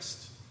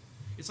Christ.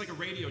 It's like a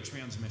radio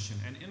transmission,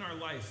 and in our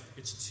life,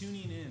 it's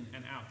tuning in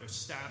and out. There's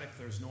static,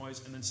 there's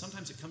noise, and then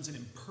sometimes it comes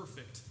in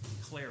perfect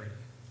clarity.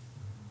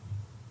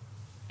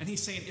 And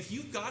he's saying, if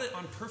you've got it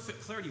on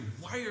perfect clarity,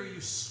 why are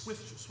you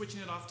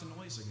switching it off to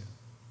noise again?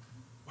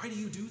 Why do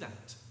you do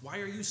that? Why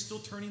are you still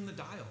turning the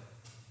dial?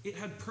 It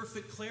had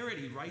perfect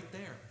clarity right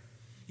there.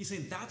 He's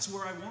saying, that's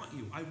where I want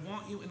you. I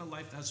want you in a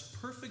life that has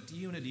perfect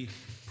unity,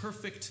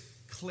 perfect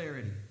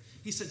clarity.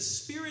 He said,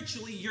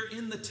 spiritually, you're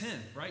in the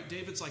tent, right?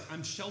 David's like,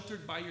 I'm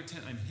sheltered by your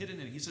tent. I'm hidden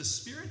in it. He says,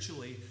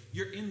 spiritually,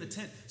 you're in the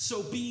tent.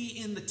 So be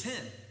in the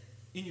tent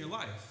in your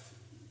life.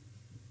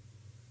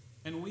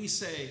 And we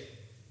say,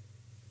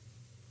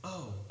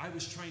 oh, I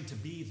was trying to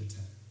be the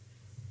tent.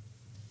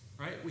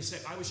 Right? We say,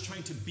 I was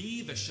trying to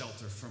be the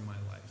shelter from my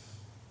life.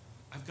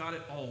 I've got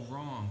it all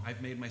wrong.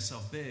 I've made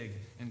myself big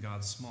and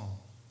God small.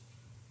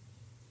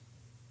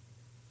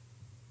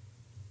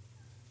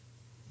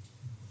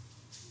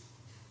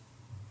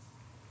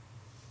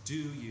 Do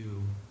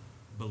you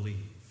believe?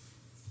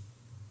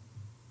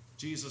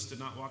 Jesus did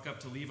not walk up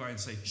to Levi and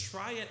say,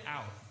 try it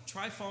out.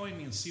 Try following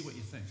me and see what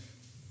you think.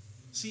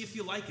 See if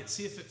you like it.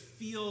 See if it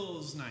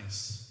feels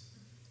nice.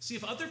 See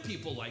if other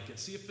people like it.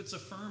 See if it's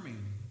affirming.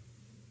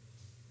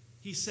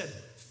 He said,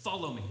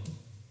 follow me.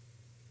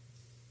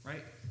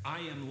 Right? I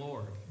am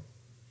Lord.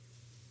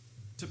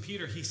 To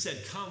Peter, he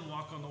said, come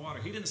walk on the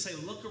water. He didn't say,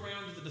 look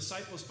around to the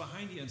disciples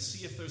behind you and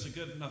see if there's a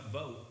good enough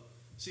vote.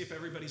 See if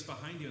everybody's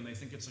behind you and they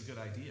think it's a good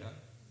idea.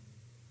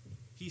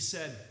 He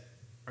said,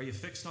 are you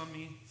fixed on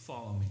me?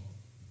 Follow me.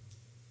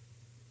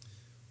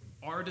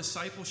 Our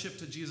discipleship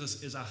to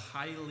Jesus is a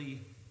highly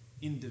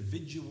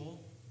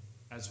individual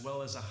as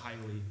well as a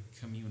highly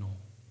communal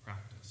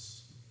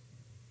practice.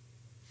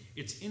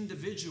 It's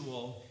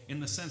individual in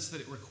the sense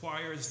that it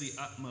requires the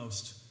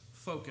utmost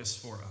focus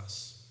for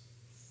us.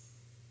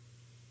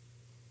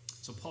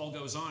 So Paul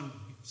goes on,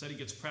 said he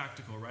gets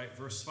practical, right?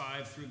 Verse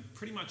 5 through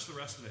pretty much the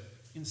rest of it.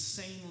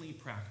 Insanely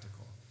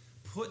practical.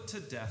 Put to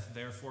death,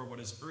 therefore, what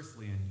is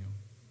earthly in you.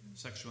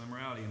 Sexual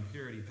immorality,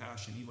 impurity,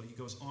 passion, evil. He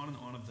goes on and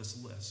on of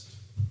this list.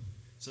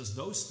 He says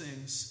those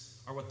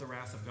things are what the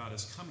wrath of God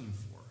is coming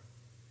for.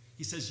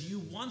 He says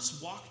you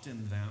once walked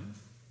in them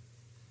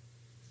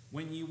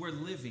when you were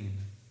living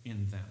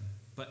in them,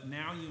 but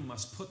now you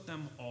must put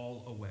them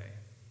all away.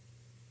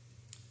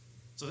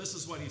 So this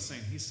is what he's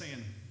saying. He's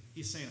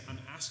saying, I'm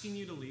asking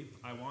you to leap.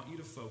 I want you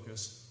to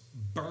focus.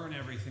 Burn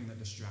everything that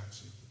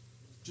distracts you.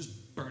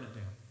 Just burn it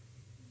down.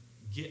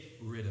 Get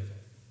rid of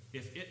it.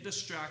 If it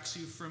distracts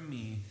you from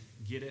me,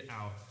 get it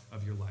out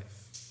of your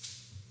life.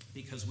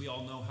 Because we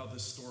all know how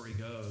this story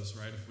goes,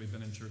 right? If we've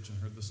been in church and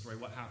heard the story,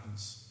 what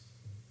happens?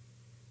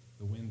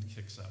 The wind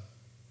kicks up.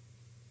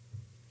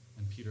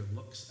 And Peter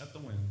looks at the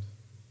wind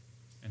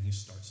and he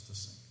starts to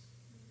sink.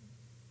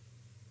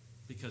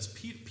 Because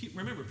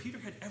remember, Peter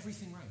had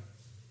everything right.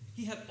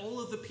 He had all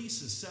of the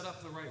pieces set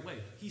up the right way.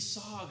 He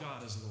saw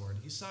God as Lord.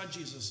 He saw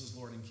Jesus as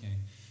Lord and King.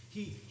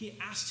 He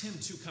asked him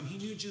to come. He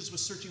knew Jesus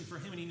was searching for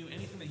him, and he knew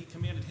anything that he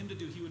commanded him to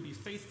do, he would be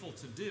faithful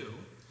to do.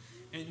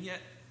 And yet,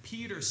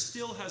 Peter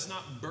still has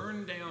not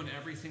burned down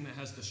everything that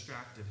has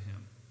distracted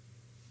him.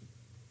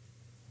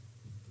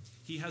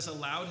 He has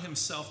allowed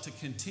himself to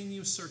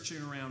continue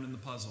searching around in the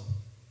puzzle.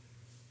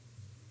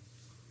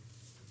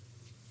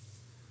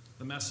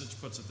 The Message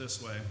puts it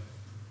this way.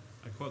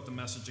 I quote the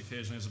Message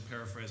occasionally as a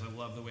paraphrase. I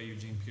love the way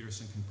Eugene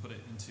Peterson can put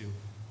it into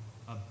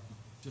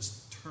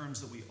just terms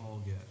that we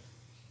all get.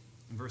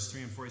 In verse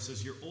 3 and 4, he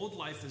says, your old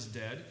life is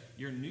dead.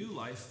 Your new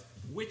life,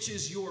 which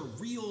is your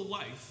real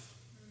life,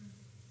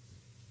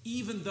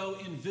 even though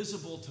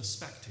invisible to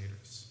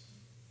spectators,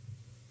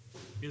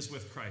 is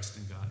with Christ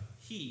in God.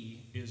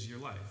 He is your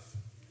life.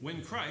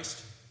 When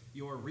Christ,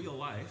 your real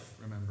life,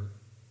 remember.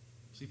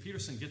 See,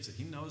 Peterson gets it.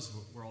 He knows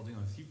what we're all dealing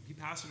with. He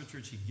pastored a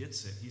church. He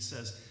gets it. He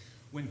says,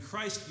 when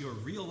Christ, your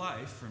real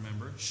life,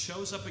 remember,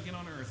 shows up again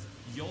on earth,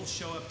 you'll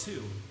show up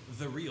too,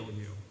 the real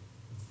you,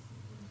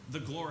 the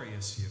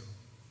glorious you.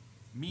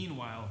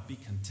 Meanwhile, be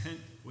content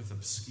with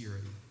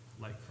obscurity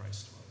like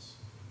Christ was.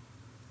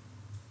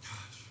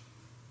 Gosh.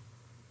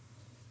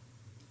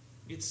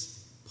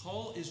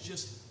 Paul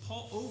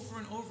over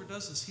and over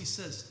does this. He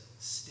says,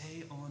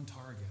 stay on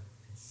target.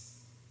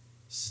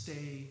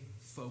 Stay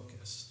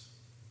focused.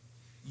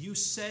 You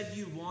said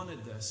you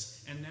wanted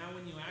this, and now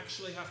when you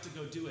actually have to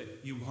go do it,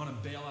 you want to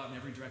bail out in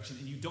every direction,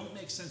 and you don't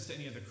make sense to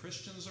any of the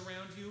Christians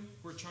around you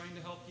who are trying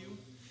to help you,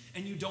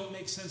 and you don't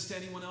make sense to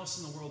anyone else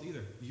in the world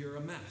either. You're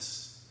a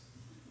mess.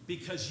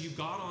 Because you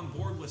got on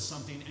board with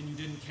something and you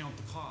didn't count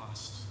the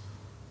cost.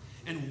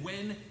 And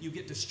when you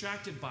get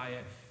distracted by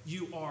it,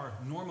 you are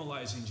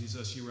normalizing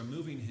Jesus. You're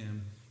removing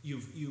him. You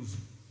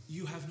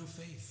have no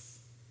faith.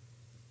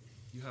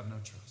 You have no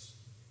trust.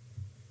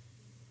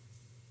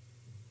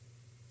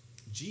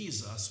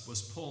 Jesus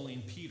was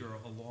pulling Peter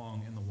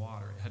along in the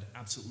water. It had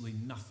absolutely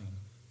nothing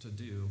to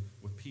do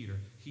with Peter.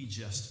 He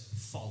just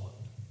followed.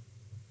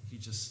 He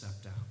just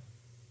stepped out.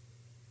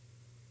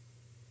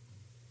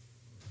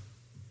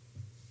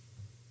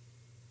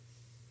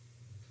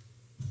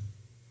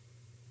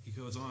 He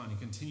goes on, he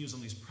continues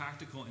on these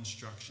practical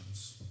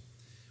instructions.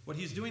 What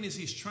he's doing is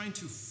he's trying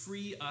to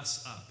free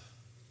us up.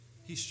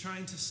 He's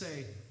trying to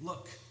say,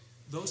 look,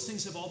 those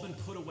things have all been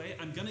put away.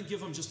 I'm going to give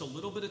them just a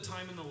little bit of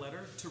time in the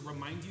letter to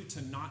remind you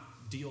to not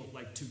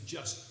to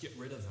just get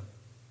rid of them.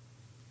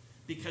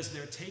 Because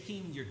they're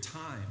taking your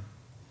time.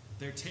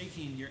 They're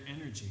taking your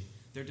energy.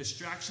 They're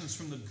distractions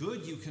from the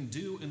good you can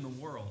do in the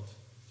world.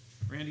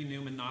 Randy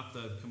Newman, not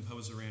the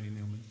composer Randy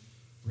Newman,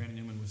 Randy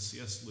Newman with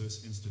C.S.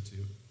 Lewis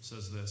Institute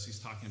says this. He's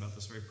talking about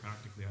this very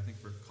practically, I think,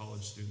 for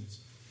college students.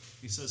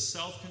 He says,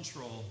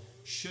 self-control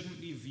shouldn't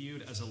be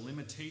viewed as a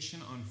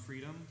limitation on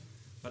freedom,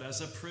 but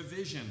as a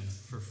provision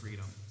for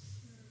freedom.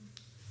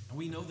 And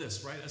we know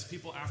this, right? As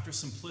people after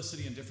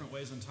simplicity in different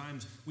ways and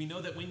times, we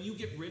know that when you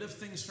get rid of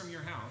things from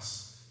your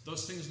house,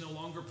 those things no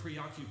longer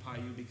preoccupy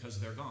you because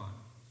they're gone,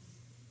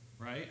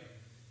 right?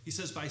 He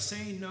says, by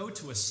saying no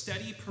to a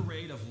steady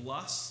parade of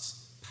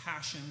lusts,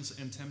 passions,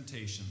 and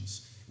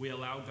temptations, we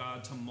allow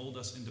God to mold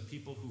us into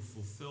people who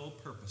fulfill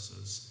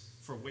purposes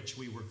for which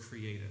we were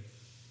created.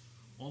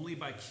 Only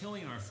by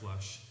killing our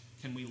flesh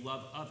can we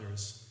love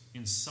others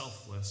in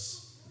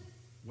selfless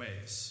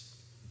ways.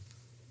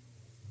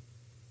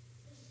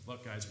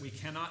 Look, guys, we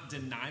cannot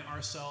deny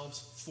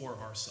ourselves for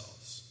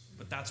ourselves,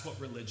 but that's what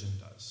religion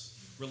does.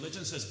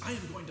 Religion says, I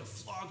am going to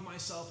flog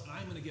myself, and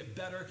I'm going to get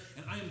better,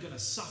 and I am going to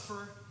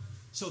suffer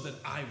so that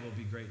I will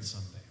be great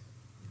someday.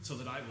 So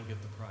that I will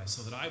get the prize,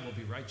 so that I will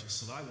be righteous,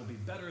 so that I will be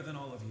better than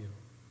all of you.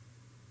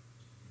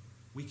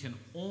 We can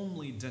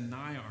only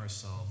deny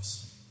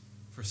ourselves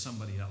for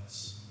somebody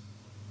else.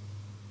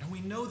 And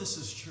we know this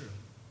is true.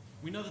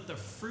 We know that the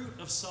fruit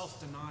of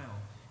self-denial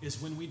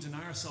is when we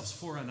deny ourselves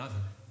for another.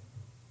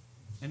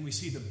 And we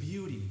see the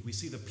beauty, we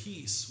see the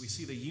peace, we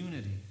see the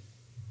unity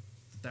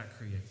that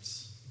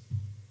creates.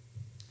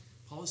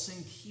 Paul is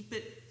saying, keep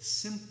it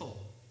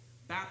simple.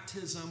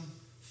 Baptism,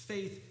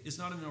 faith is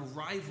not an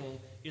arrival,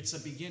 it's a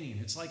beginning.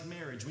 It's like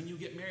marriage. When you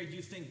get married,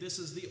 you think this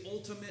is the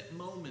ultimate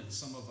moment,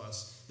 some of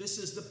us. This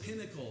is the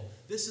pinnacle.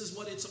 This is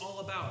what it's all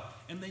about.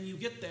 And then you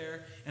get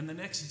there, and the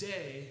next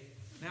day,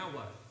 now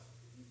what?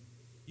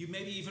 You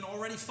maybe even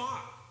already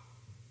fought.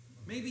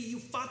 Maybe you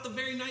fought the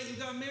very night you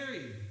got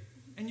married.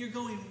 And you're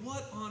going,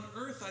 what on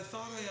earth? I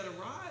thought I had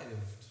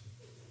arrived.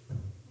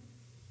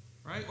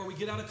 Right? Or we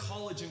get out of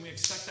college and we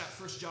expect that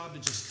first job to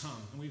just come.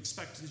 And we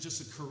expect it's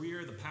just a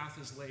career, the path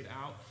is laid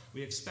out.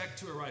 We expect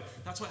to arrive.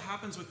 That's what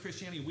happens with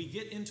Christianity. We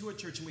get into a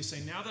church and we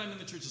say, now that I'm in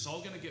the church, it's all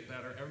going to get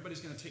better.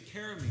 Everybody's going to take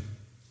care of me.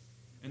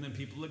 And then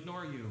people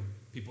ignore you.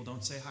 People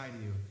don't say hi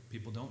to you.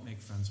 People don't make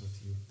friends with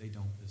you. They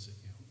don't visit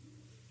you.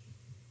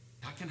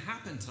 That can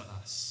happen to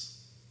us.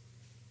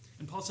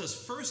 And Paul says,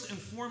 first and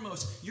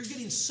foremost, you're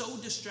getting so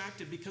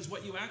distracted because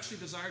what you actually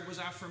desired was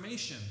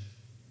affirmation.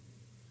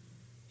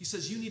 He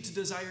says, you need to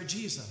desire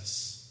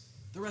Jesus.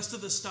 The rest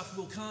of the stuff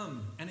will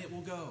come and it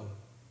will go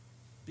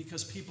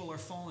because people are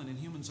fallen and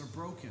humans are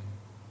broken.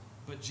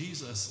 But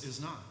Jesus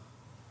is not.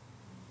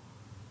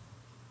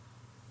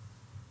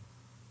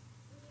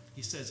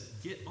 He says,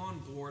 get on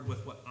board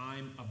with what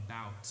I'm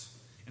about.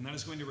 And that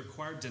is going to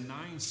require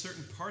denying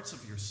certain parts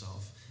of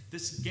yourself.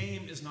 This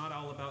game is not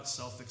all about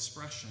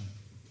self-expression.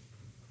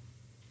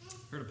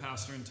 Heard a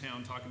pastor in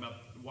town talking about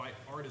why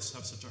artists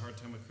have such a hard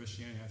time with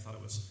Christianity. I thought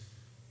it was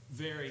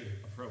very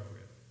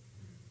appropriate.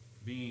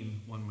 Being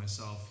one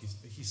myself,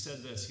 he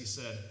said this. He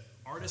said,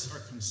 artists are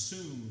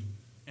consumed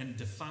and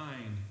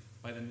defined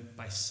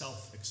by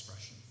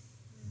self-expression.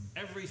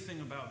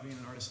 Everything about being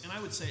an artist, and I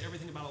would say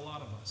everything about a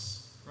lot of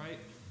us, right?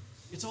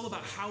 It's all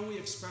about how we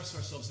express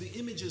ourselves, the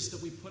images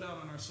that we put out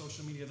on our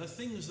social media, the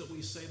things that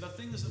we say, the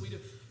things that we do.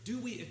 Do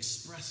we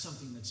express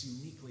something that's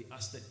uniquely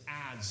us, that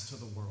adds to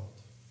the world,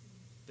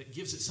 that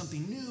gives it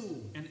something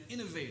new and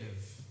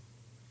innovative?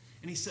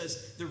 And he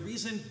says the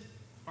reason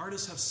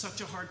artists have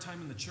such a hard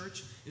time in the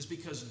church is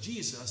because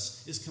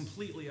Jesus is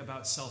completely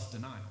about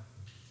self-denial.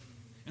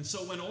 And so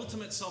when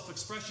ultimate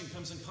self-expression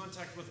comes in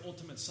contact with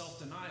ultimate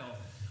self-denial,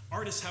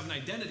 artists have an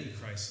identity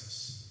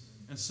crisis.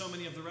 And so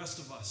many of the rest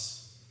of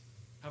us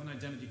have an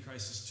identity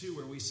crisis too,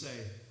 where we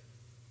say,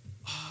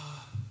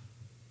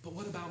 but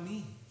what about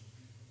me?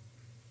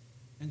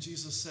 And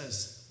Jesus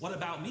says, what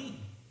about me?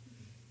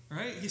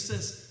 Right? He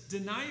says,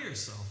 deny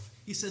yourself.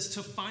 He says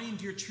to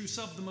find your true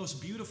self, the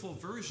most beautiful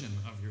version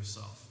of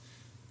yourself.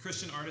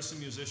 Christian artist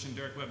and musician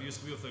Derek Webb used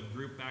to be with a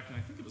group back in, I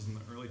think it was in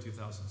the early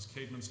 2000s,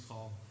 Caveman's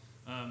Call.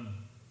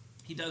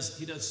 He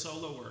does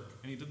solo work,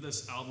 and he did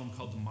this album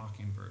called The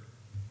Mockingbird.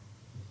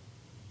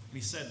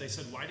 And they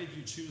said, why did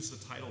you choose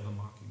the title The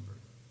Mockingbird?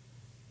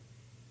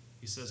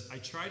 He says, if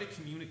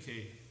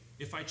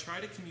I try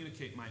to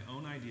communicate my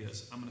own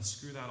ideas, I'm going to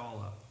screw that all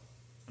up.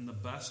 And the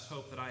best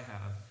hope that I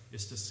have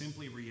is to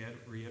simply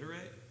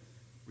reiterate,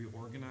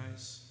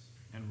 reorganize,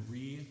 and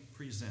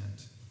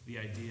re-present the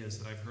ideas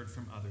that I've heard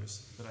from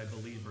others that I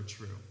believe are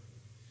true.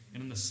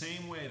 And in the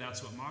same way,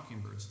 that's what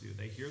mockingbirds do.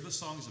 They hear the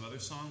songs of other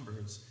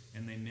songbirds,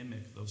 and they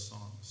mimic those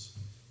songs.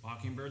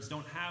 Mockingbirds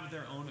don't have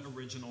their own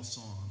original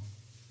song.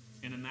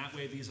 And in that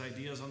way, these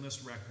ideas on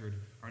this record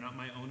are not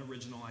my own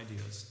original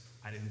ideas.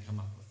 I didn't come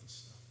up with this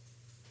stuff.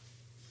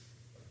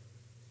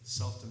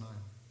 Self-denial.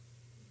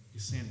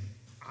 He's saying,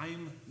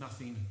 I'm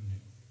nothing new.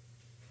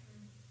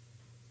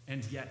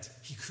 And yet,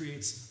 he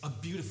creates a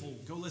beautiful,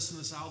 go listen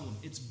to this album.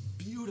 It's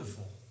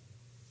beautiful.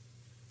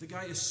 The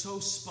guy is so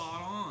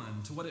spot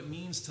on to what it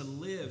means to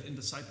live in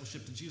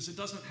discipleship to Jesus. It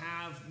doesn't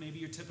have maybe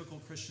your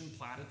typical Christian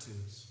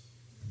platitudes,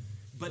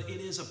 but it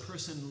is a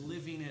person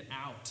living it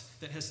out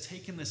that has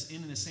taken this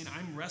in and is saying,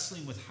 I'm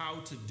wrestling with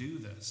how to do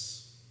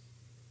this.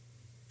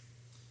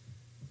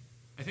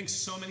 I think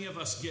so many of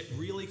us get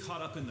really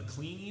caught up in the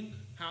cleaning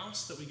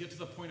house that we get to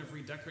the point of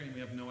redecorating, we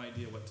have no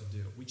idea what to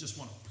do. We just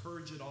want to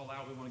purge it all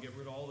out. We want to get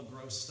rid of all the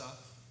gross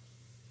stuff.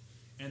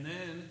 And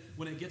then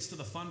when it gets to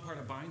the fun part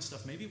of buying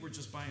stuff, maybe we're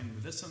just buying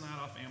this and that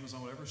off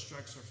Amazon, whatever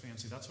strikes our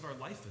fancy. That's what our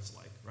life is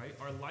like, right?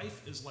 Our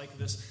life is like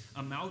this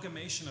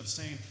amalgamation of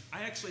saying,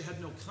 I actually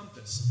had no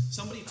compass.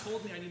 Somebody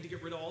told me I need to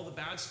get rid of all the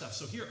bad stuff.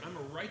 So here, I'm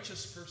a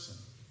righteous person.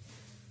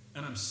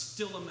 And I'm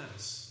still a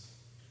mess.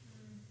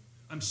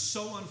 I'm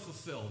so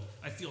unfulfilled.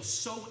 I feel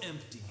so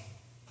empty.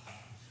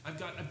 I've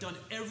done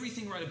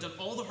everything right. I've done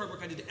all the hard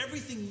work. I did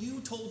everything you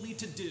told me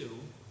to do,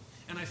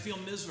 and I feel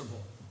miserable.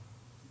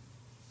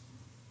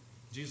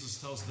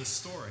 Jesus tells this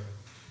story.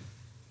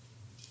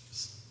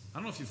 I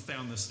don't know if you've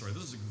found this story.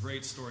 This is a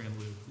great story in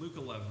Luke. Luke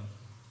 11,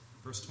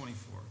 verse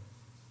 24.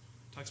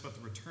 It talks about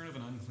the return of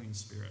an unclean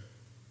spirit.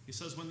 He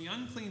says, when the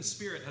unclean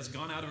spirit has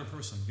gone out of a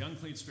person, the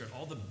unclean spirit,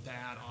 all the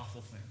bad,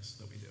 awful things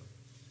that we do,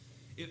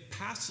 it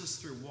passes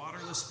through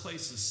waterless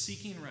places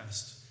seeking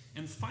rest,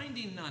 and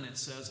finding none, it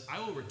says, I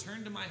will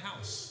return to my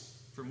house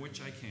from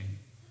which I came.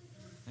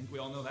 I think we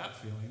all know that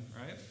feeling,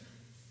 right?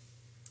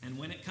 And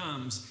when it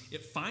comes,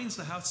 it finds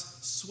the house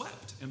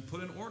swept and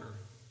put in order.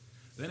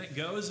 Then it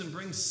goes and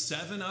brings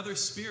 7 other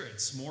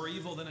spirits, more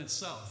evil than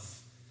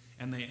itself,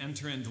 and they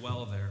enter and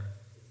dwell there.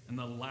 And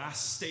the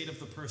last state of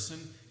the person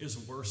is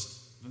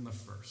worse than the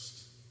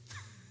first.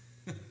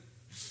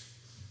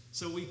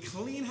 So we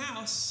clean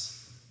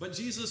house, but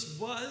Jesus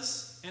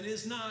was and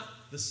is not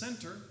the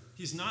center.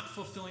 He's not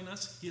fulfilling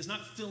us. He is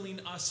not filling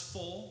us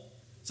full.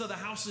 So the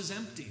house is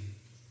empty.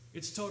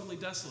 It's totally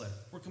desolate.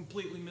 We're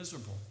completely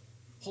miserable.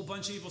 Whole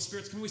bunch of evil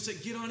spirits. Can we say,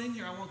 get on in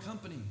here, I want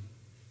company?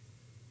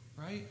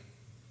 Right?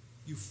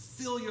 You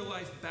fill your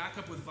life back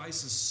up with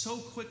vices so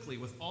quickly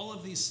with all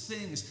of these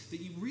things that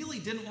you really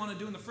didn't want to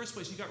do in the first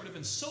place. You got rid of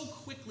them. So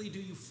quickly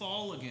do you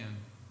fall again.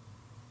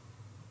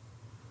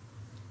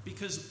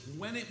 Because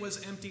when it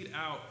was emptied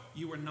out,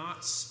 you were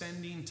not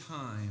spending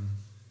time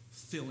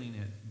filling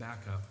it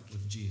back up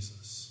with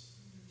Jesus.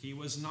 He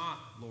was not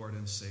Lord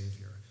and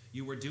Savior.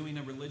 You were doing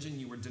a religion.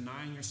 You were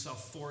denying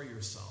yourself for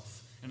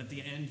yourself. And at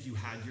the end, you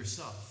had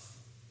yourself,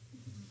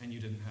 and you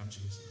didn't have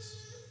Jesus.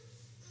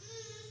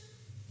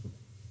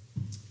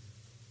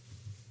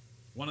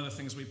 One of the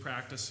things we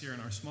practice here in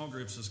our small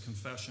groups is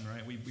confession,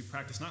 right? We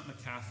practice not in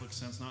the Catholic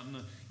sense, not in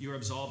the you're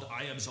absolved,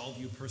 I absolve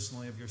you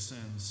personally of your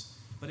sins,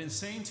 but in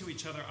saying to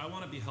each other, I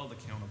want to be held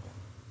accountable.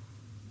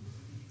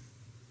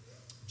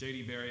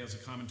 J.D. Barry has a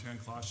commentary on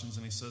Colossians,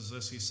 and he says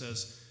this. He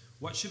says,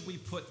 what should we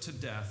put to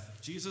death?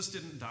 Jesus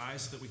didn't die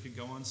so that we could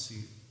go on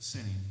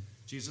sinning.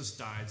 Jesus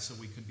died so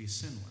we could be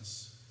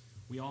sinless.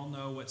 We all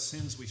know what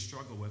sins we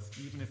struggle with,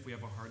 even if we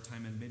have a hard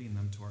time admitting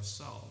them to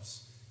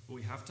ourselves. But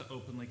we have to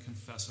openly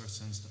confess our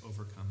sins to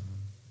overcome them.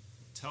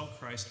 Tell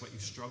Christ what you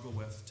struggle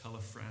with. Tell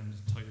a friend.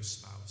 Tell your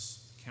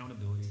spouse.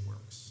 Accountability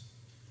works.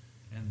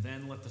 And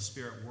then let the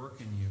Spirit work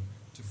in you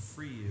to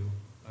free you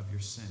of your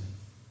sin.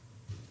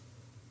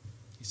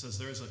 He says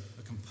there's a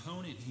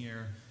component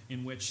here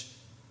in which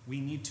we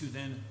need to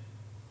then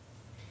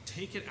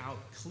take it out,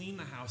 clean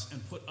the house,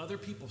 and put other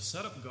people,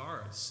 set up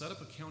guards, set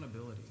up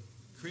accountability.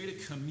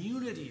 Create a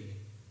community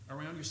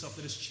around yourself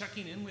that is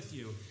checking in with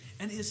you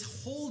and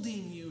is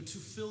holding you to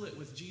fill it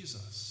with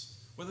Jesus.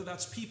 Whether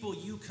that's people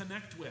you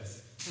connect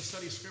with to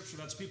study Scripture,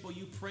 that's people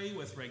you pray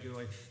with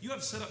regularly. You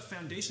have set up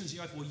foundations in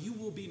your life where you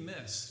will be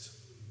missed,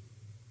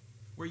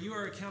 where you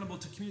are accountable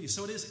to community.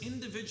 So it is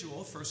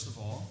individual, first of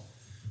all,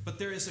 but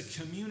there is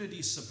a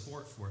community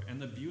support for it.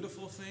 And the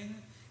beautiful thing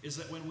is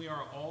that when we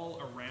are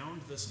all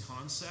around this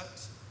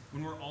concept,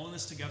 when we're all in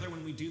this together,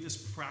 when we do this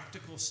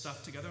practical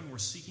stuff together and we're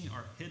seeking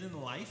our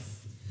hidden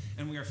life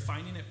and we are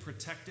finding it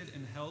protected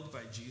and held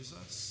by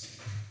Jesus,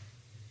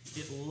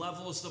 it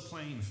levels the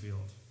playing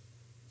field.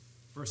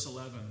 Verse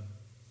 11,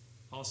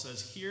 Paul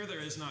says, here there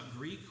is not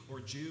Greek or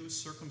Jew,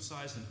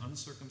 circumcised and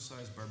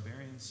uncircumcised,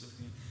 barbarian,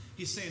 Scythian.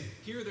 He's saying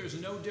here there's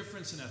no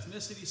difference in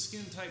ethnicity,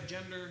 skin type,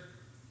 gender,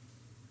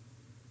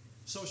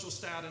 social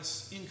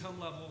status, income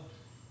level,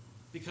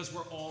 because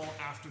we're all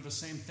after the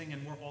same thing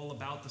and we're all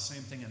about the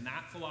same thing. And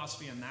that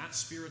philosophy and that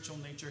spiritual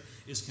nature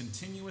is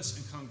continuous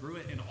and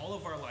congruent in all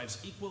of our lives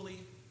equally.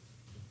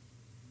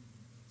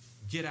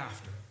 Get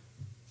after it.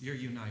 You're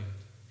united.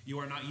 You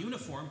are not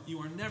uniform. You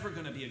are never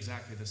going to be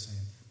exactly the same.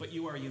 But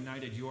you are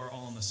united. You are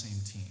all on the same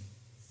team.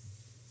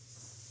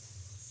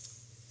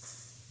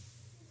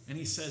 And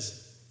he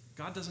says,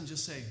 God doesn't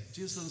just say,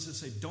 Jesus doesn't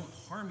just say, don't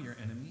harm your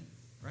enemy.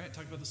 Right? I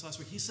talked about this last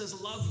week. He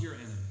says, love your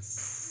enemy.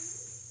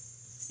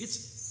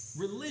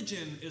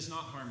 Religion is not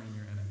harming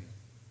your enemy.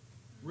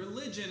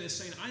 Religion is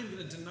saying, I'm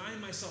going to deny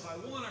myself. I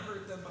want to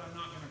hurt them, but I'm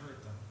not going to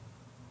hurt them.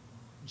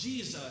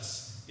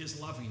 Jesus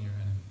is loving your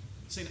enemy.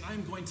 Saying,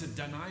 I'm going to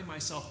deny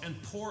myself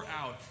and pour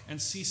out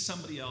and see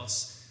somebody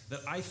else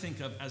that I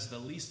think of as the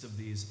least of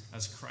these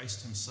as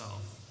Christ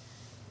himself.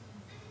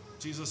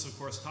 Jesus, of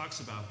course, talks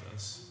about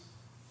this.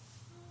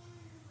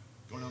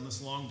 Going on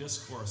this long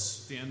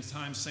discourse, the end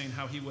time, saying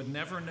how he would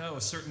never know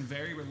certain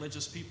very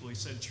religious people. He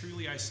said,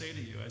 truly I say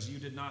to you, as you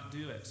did not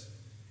do it,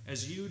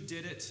 as you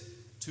did it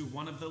To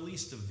one of the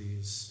least of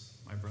these,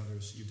 my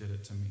brothers, you did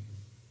it to me.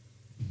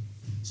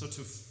 So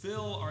to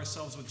fill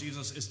ourselves with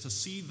Jesus is to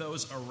see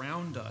those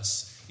around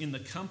us in the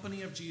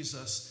company of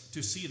Jesus,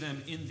 to see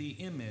them in the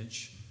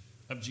image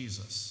of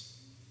Jesus.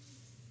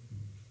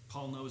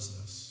 Paul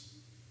knows this.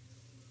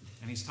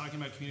 And he's talking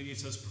about community. He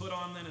says, put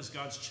on then as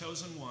God's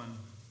chosen one,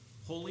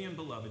 holy and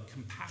beloved,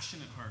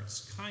 compassionate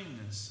hearts,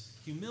 kindness,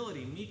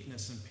 humility,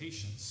 meekness, and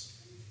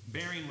patience,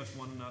 bearing with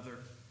one another,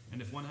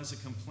 and if one has a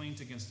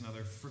complaint against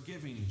another,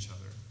 forgiving each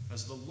other,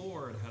 as the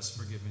Lord has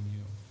forgiven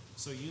you,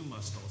 so you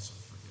must also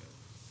forgive.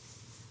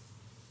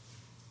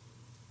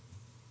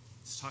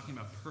 He's talking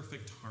about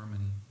perfect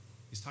harmony.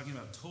 He's talking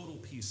about total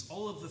peace,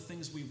 all of the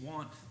things we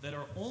want that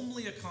are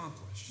only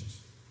accomplished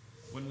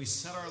when we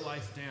set our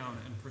life down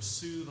and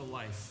pursue the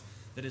life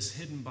that is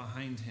hidden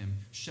behind him,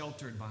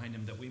 sheltered behind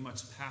him, that we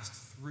must pass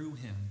through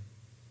him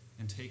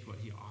and take what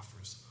he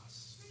offers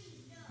us.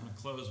 I'm going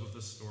to close with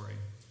this story.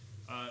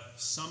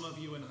 Some of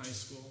you in high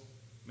school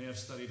may have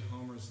studied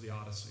Homer's The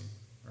Odyssey,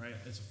 right?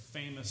 It's a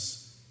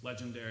famous,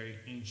 legendary,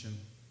 ancient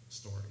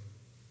story.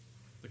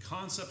 The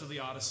concept of the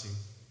Odyssey,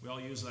 we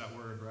all use that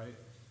word, right?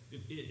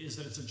 It is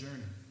that it's a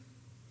journey.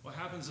 What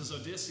happens is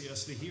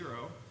Odysseus, the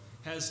hero,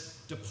 has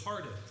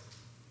departed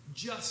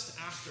just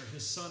after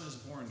his son is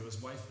born to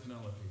his wife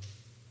Penelope.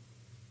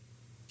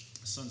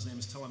 His son's name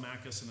is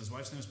Telemachus and his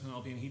wife's name is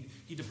Penelope, and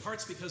he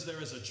departs because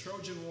there is a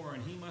Trojan war,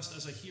 and he must,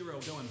 as a hero,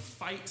 go and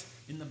fight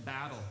in the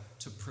battle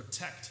to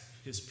protect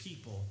his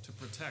people, to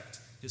protect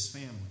his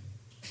family.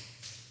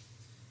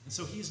 And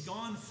so he's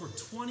gone for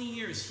 20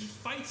 years. He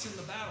fights in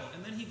the battle,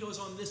 and then he goes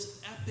on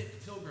this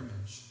epic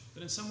pilgrimage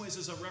that in some ways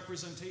is a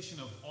representation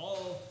of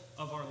all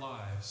of our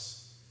lives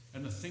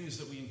and the things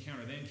that we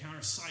encounter. They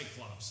encounter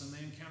Cyclops, and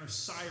they encounter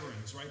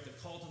sirens, right,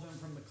 that call to them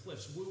from the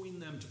cliffs, wooing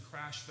them to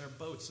crash their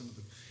boats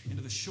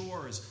into the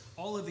shores.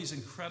 All of these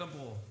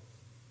incredible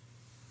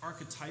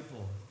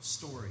archetypal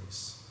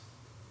stories.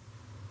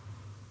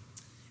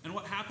 And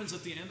what happens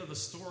at the end of the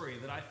story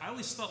that I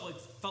always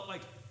felt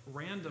like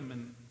random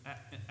and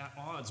at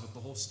odds with the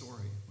whole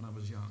story when I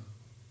was young.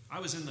 I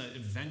was in the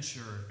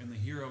adventure and the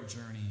hero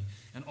journey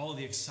and all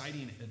the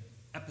exciting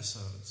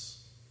episodes.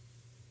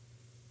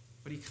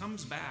 But he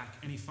comes back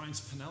and he finds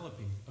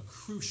Penelope, a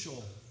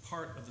crucial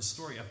part of the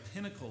story, a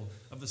pinnacle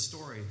of the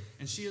story.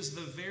 And she is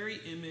the very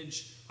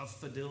image of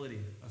fidelity,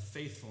 of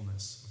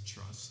faithfulness, of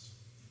trust.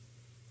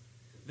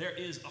 There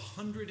is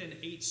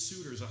 108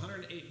 suitors,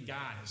 108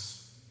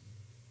 guys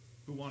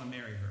who want to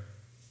marry her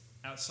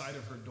outside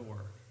of her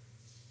door.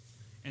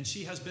 And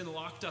she has been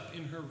locked up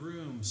in her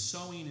room,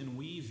 sewing and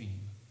weaving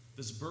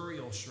this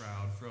burial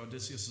shroud for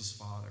Odysseus'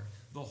 father.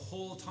 The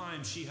whole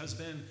time she has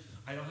been,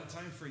 I don't have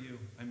time for you,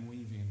 I'm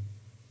weaving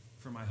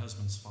for my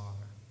husband's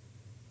father.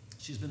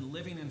 She's been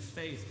living in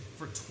faith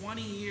for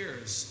 20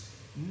 years,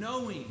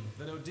 knowing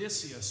that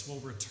Odysseus will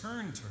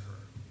return to her.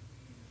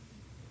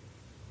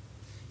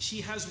 She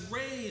has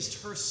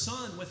raised her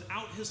son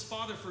without his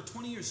father for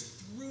 20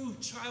 years, through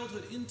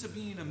childhood into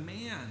being a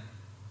man.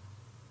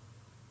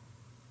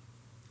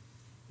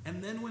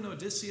 And then when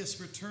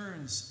Odysseus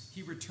returns,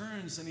 he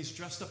returns and he's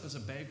dressed up as a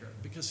beggar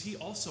because he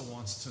also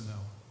wants to know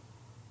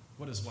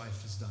what his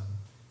wife has done.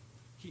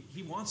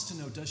 He wants to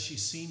know, does she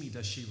see me?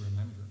 Does she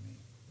remember me?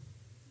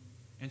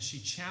 And she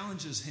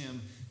challenges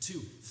him to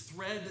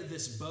thread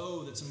this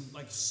bow that's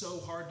like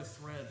so hard to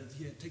thread, that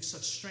it takes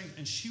such strength,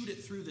 and shoot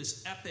it through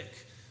this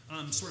epic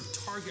sort of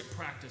target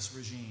practice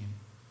regime.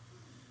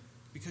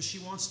 Because she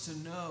wants to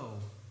know,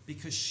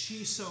 because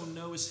she so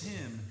knows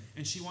him,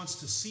 and she wants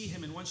to see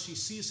him, and once she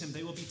sees him,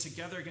 they will be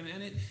together again.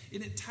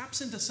 And it taps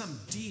into some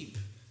deep,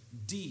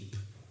 deep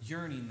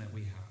yearning that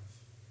we have.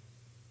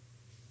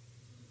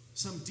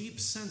 Some deep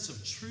sense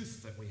of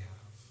truth that we have.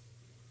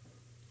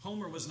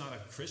 Homer was not a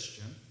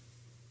Christian,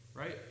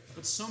 right?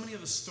 But so many of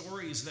the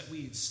stories that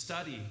we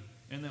study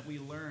and that we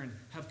learn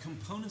have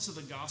components of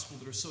the gospel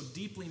that are so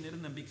deeply knit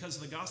in them because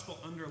the gospel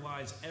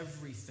underlies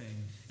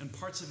everything, and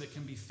parts of it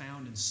can be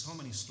found in so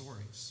many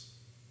stories.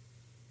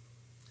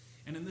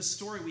 And in this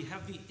story, we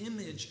have the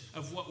image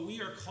of what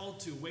we are called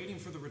to, waiting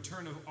for the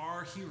return of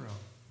our hero,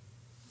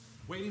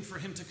 waiting for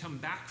him to come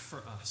back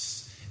for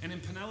us. And in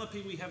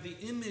Penelope, we have the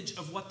image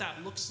of what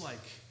that looks like.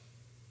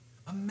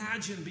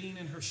 Imagine being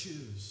in her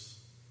shoes.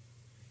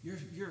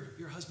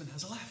 Your husband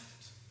has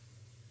left.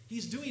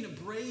 He's doing a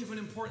brave and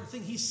important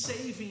thing. He's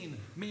saving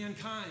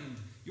mankind,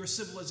 your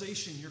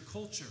civilization, your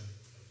culture.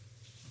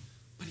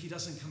 But he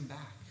doesn't come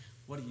back.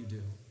 What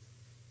do?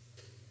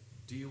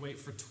 Do you wait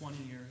for 20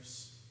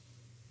 years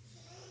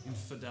in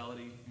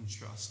fidelity and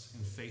trust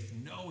and faith,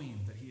 knowing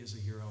that he is a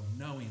hero,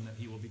 knowing that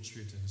he will be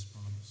true to his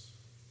promise?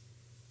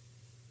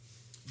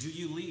 Do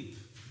you leap?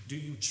 Do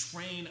you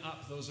train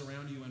up those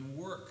around you and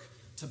work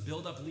to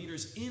build up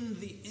leaders in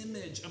the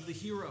image of the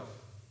hero?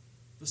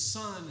 The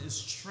son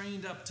is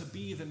trained up to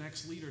be the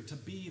next leader, to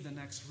be the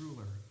next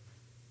ruler.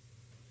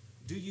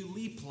 Do you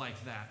leap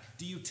like that?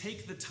 Do you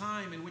take the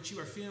time in which you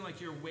are feeling like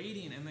you're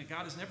waiting and that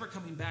God is never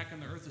coming back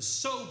and the earth is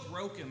so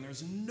broken,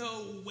 there's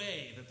no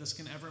way that this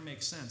can ever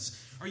make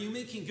sense? Are you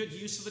making good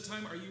use of the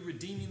time? Are you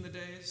redeeming the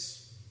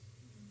days?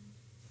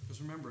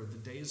 Because remember, the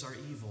days are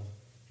evil,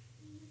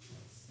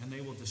 and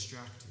they will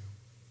distract you.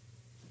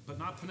 But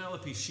not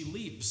Penelope. She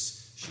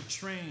leaps, she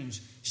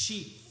trains,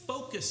 she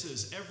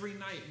focuses every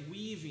night,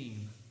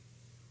 weaving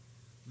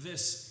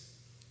this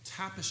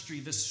tapestry,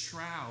 this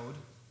shroud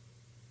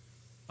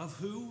of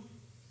who?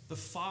 The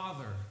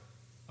father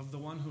of the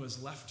one who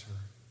has left her.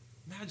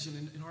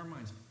 Imagine in our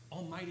minds,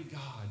 Almighty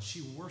God.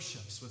 She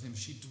worships with him.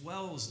 She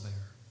dwells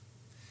there.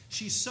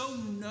 She so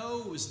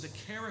knows the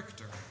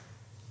character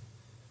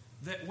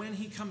that when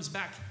he comes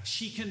back,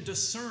 she can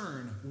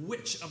discern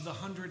which of the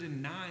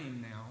 109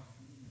 now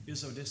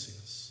is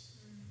Odysseus.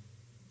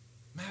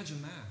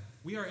 Imagine that.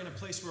 We are in a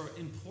place where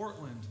in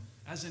Portland,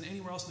 as in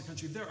anywhere else in the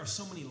country, there are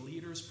so many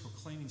leaders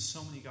proclaiming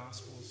so many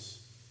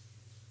gospels.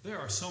 There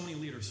are so many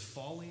leaders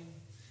falling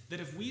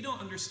that if we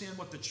don't understand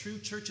what the true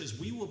church is,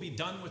 we will be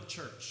done with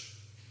church.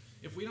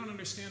 If we don't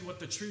understand what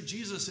the true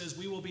Jesus is,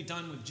 we will be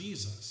done with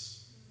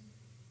Jesus.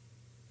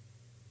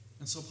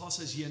 And so Paul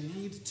says, you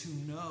need to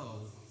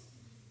know.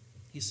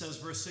 He says,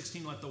 verse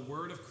 16, let the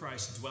word of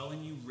Christ dwell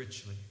in you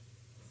richly.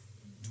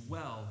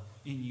 Dwell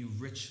in you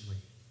richly.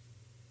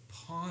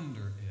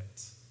 Ponder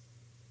it.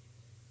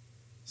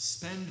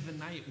 Spend the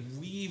night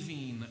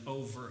weaving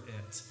over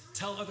it.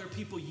 Tell other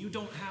people you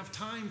don't have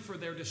time for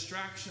their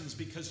distractions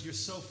because you're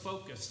so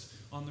focused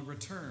on the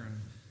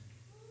return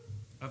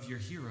of your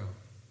hero.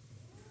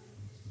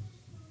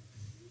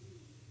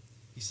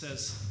 He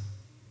says,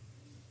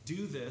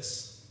 do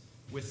this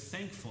with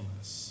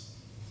thankfulness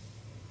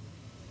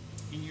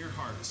in your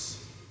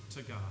hearts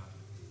to God.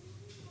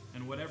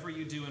 And whatever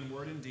you do in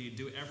word and deed,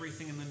 do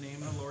everything in the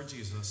name of the Lord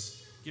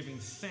Jesus, giving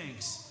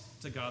thanks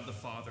to God the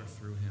Father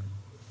through him.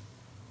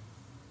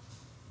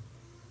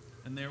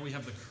 And there we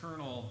have the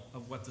kernel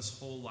of what this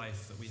whole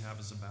life that we have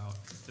is about.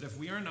 That if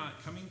we are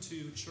not coming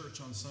to church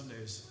on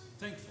Sundays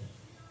thankful,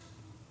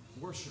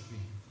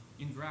 worshiping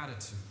in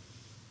gratitude,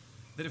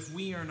 that if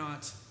we are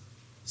not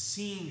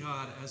seeing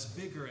God as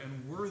bigger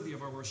and worthy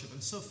of our worship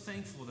and so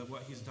thankful that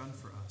what he's done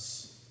for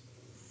us,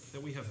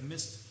 that we have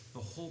missed the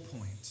whole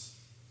point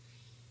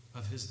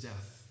of his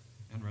death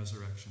and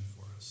resurrection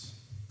for us.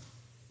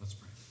 Let's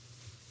pray.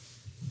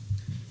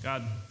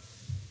 God,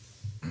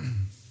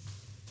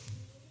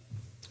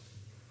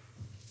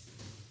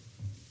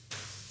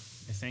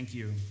 I thank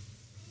you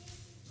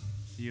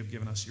that you have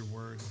given us your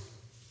word.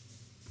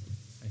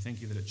 I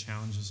thank you that it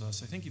challenges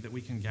us. I thank you that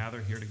we can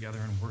gather here together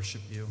and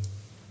worship you.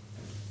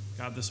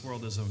 God, this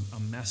world is a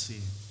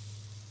messy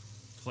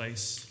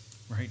place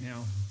right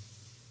now.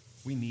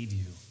 We need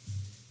you.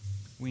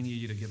 We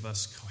need you to give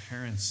us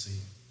coherency.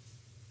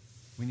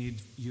 We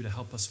need you to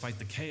help us fight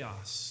the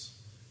chaos.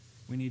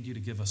 We need you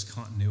to give us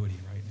continuity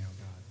right now,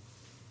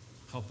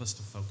 God. Help us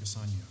to focus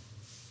on you.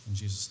 In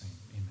Jesus' name,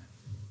 amen.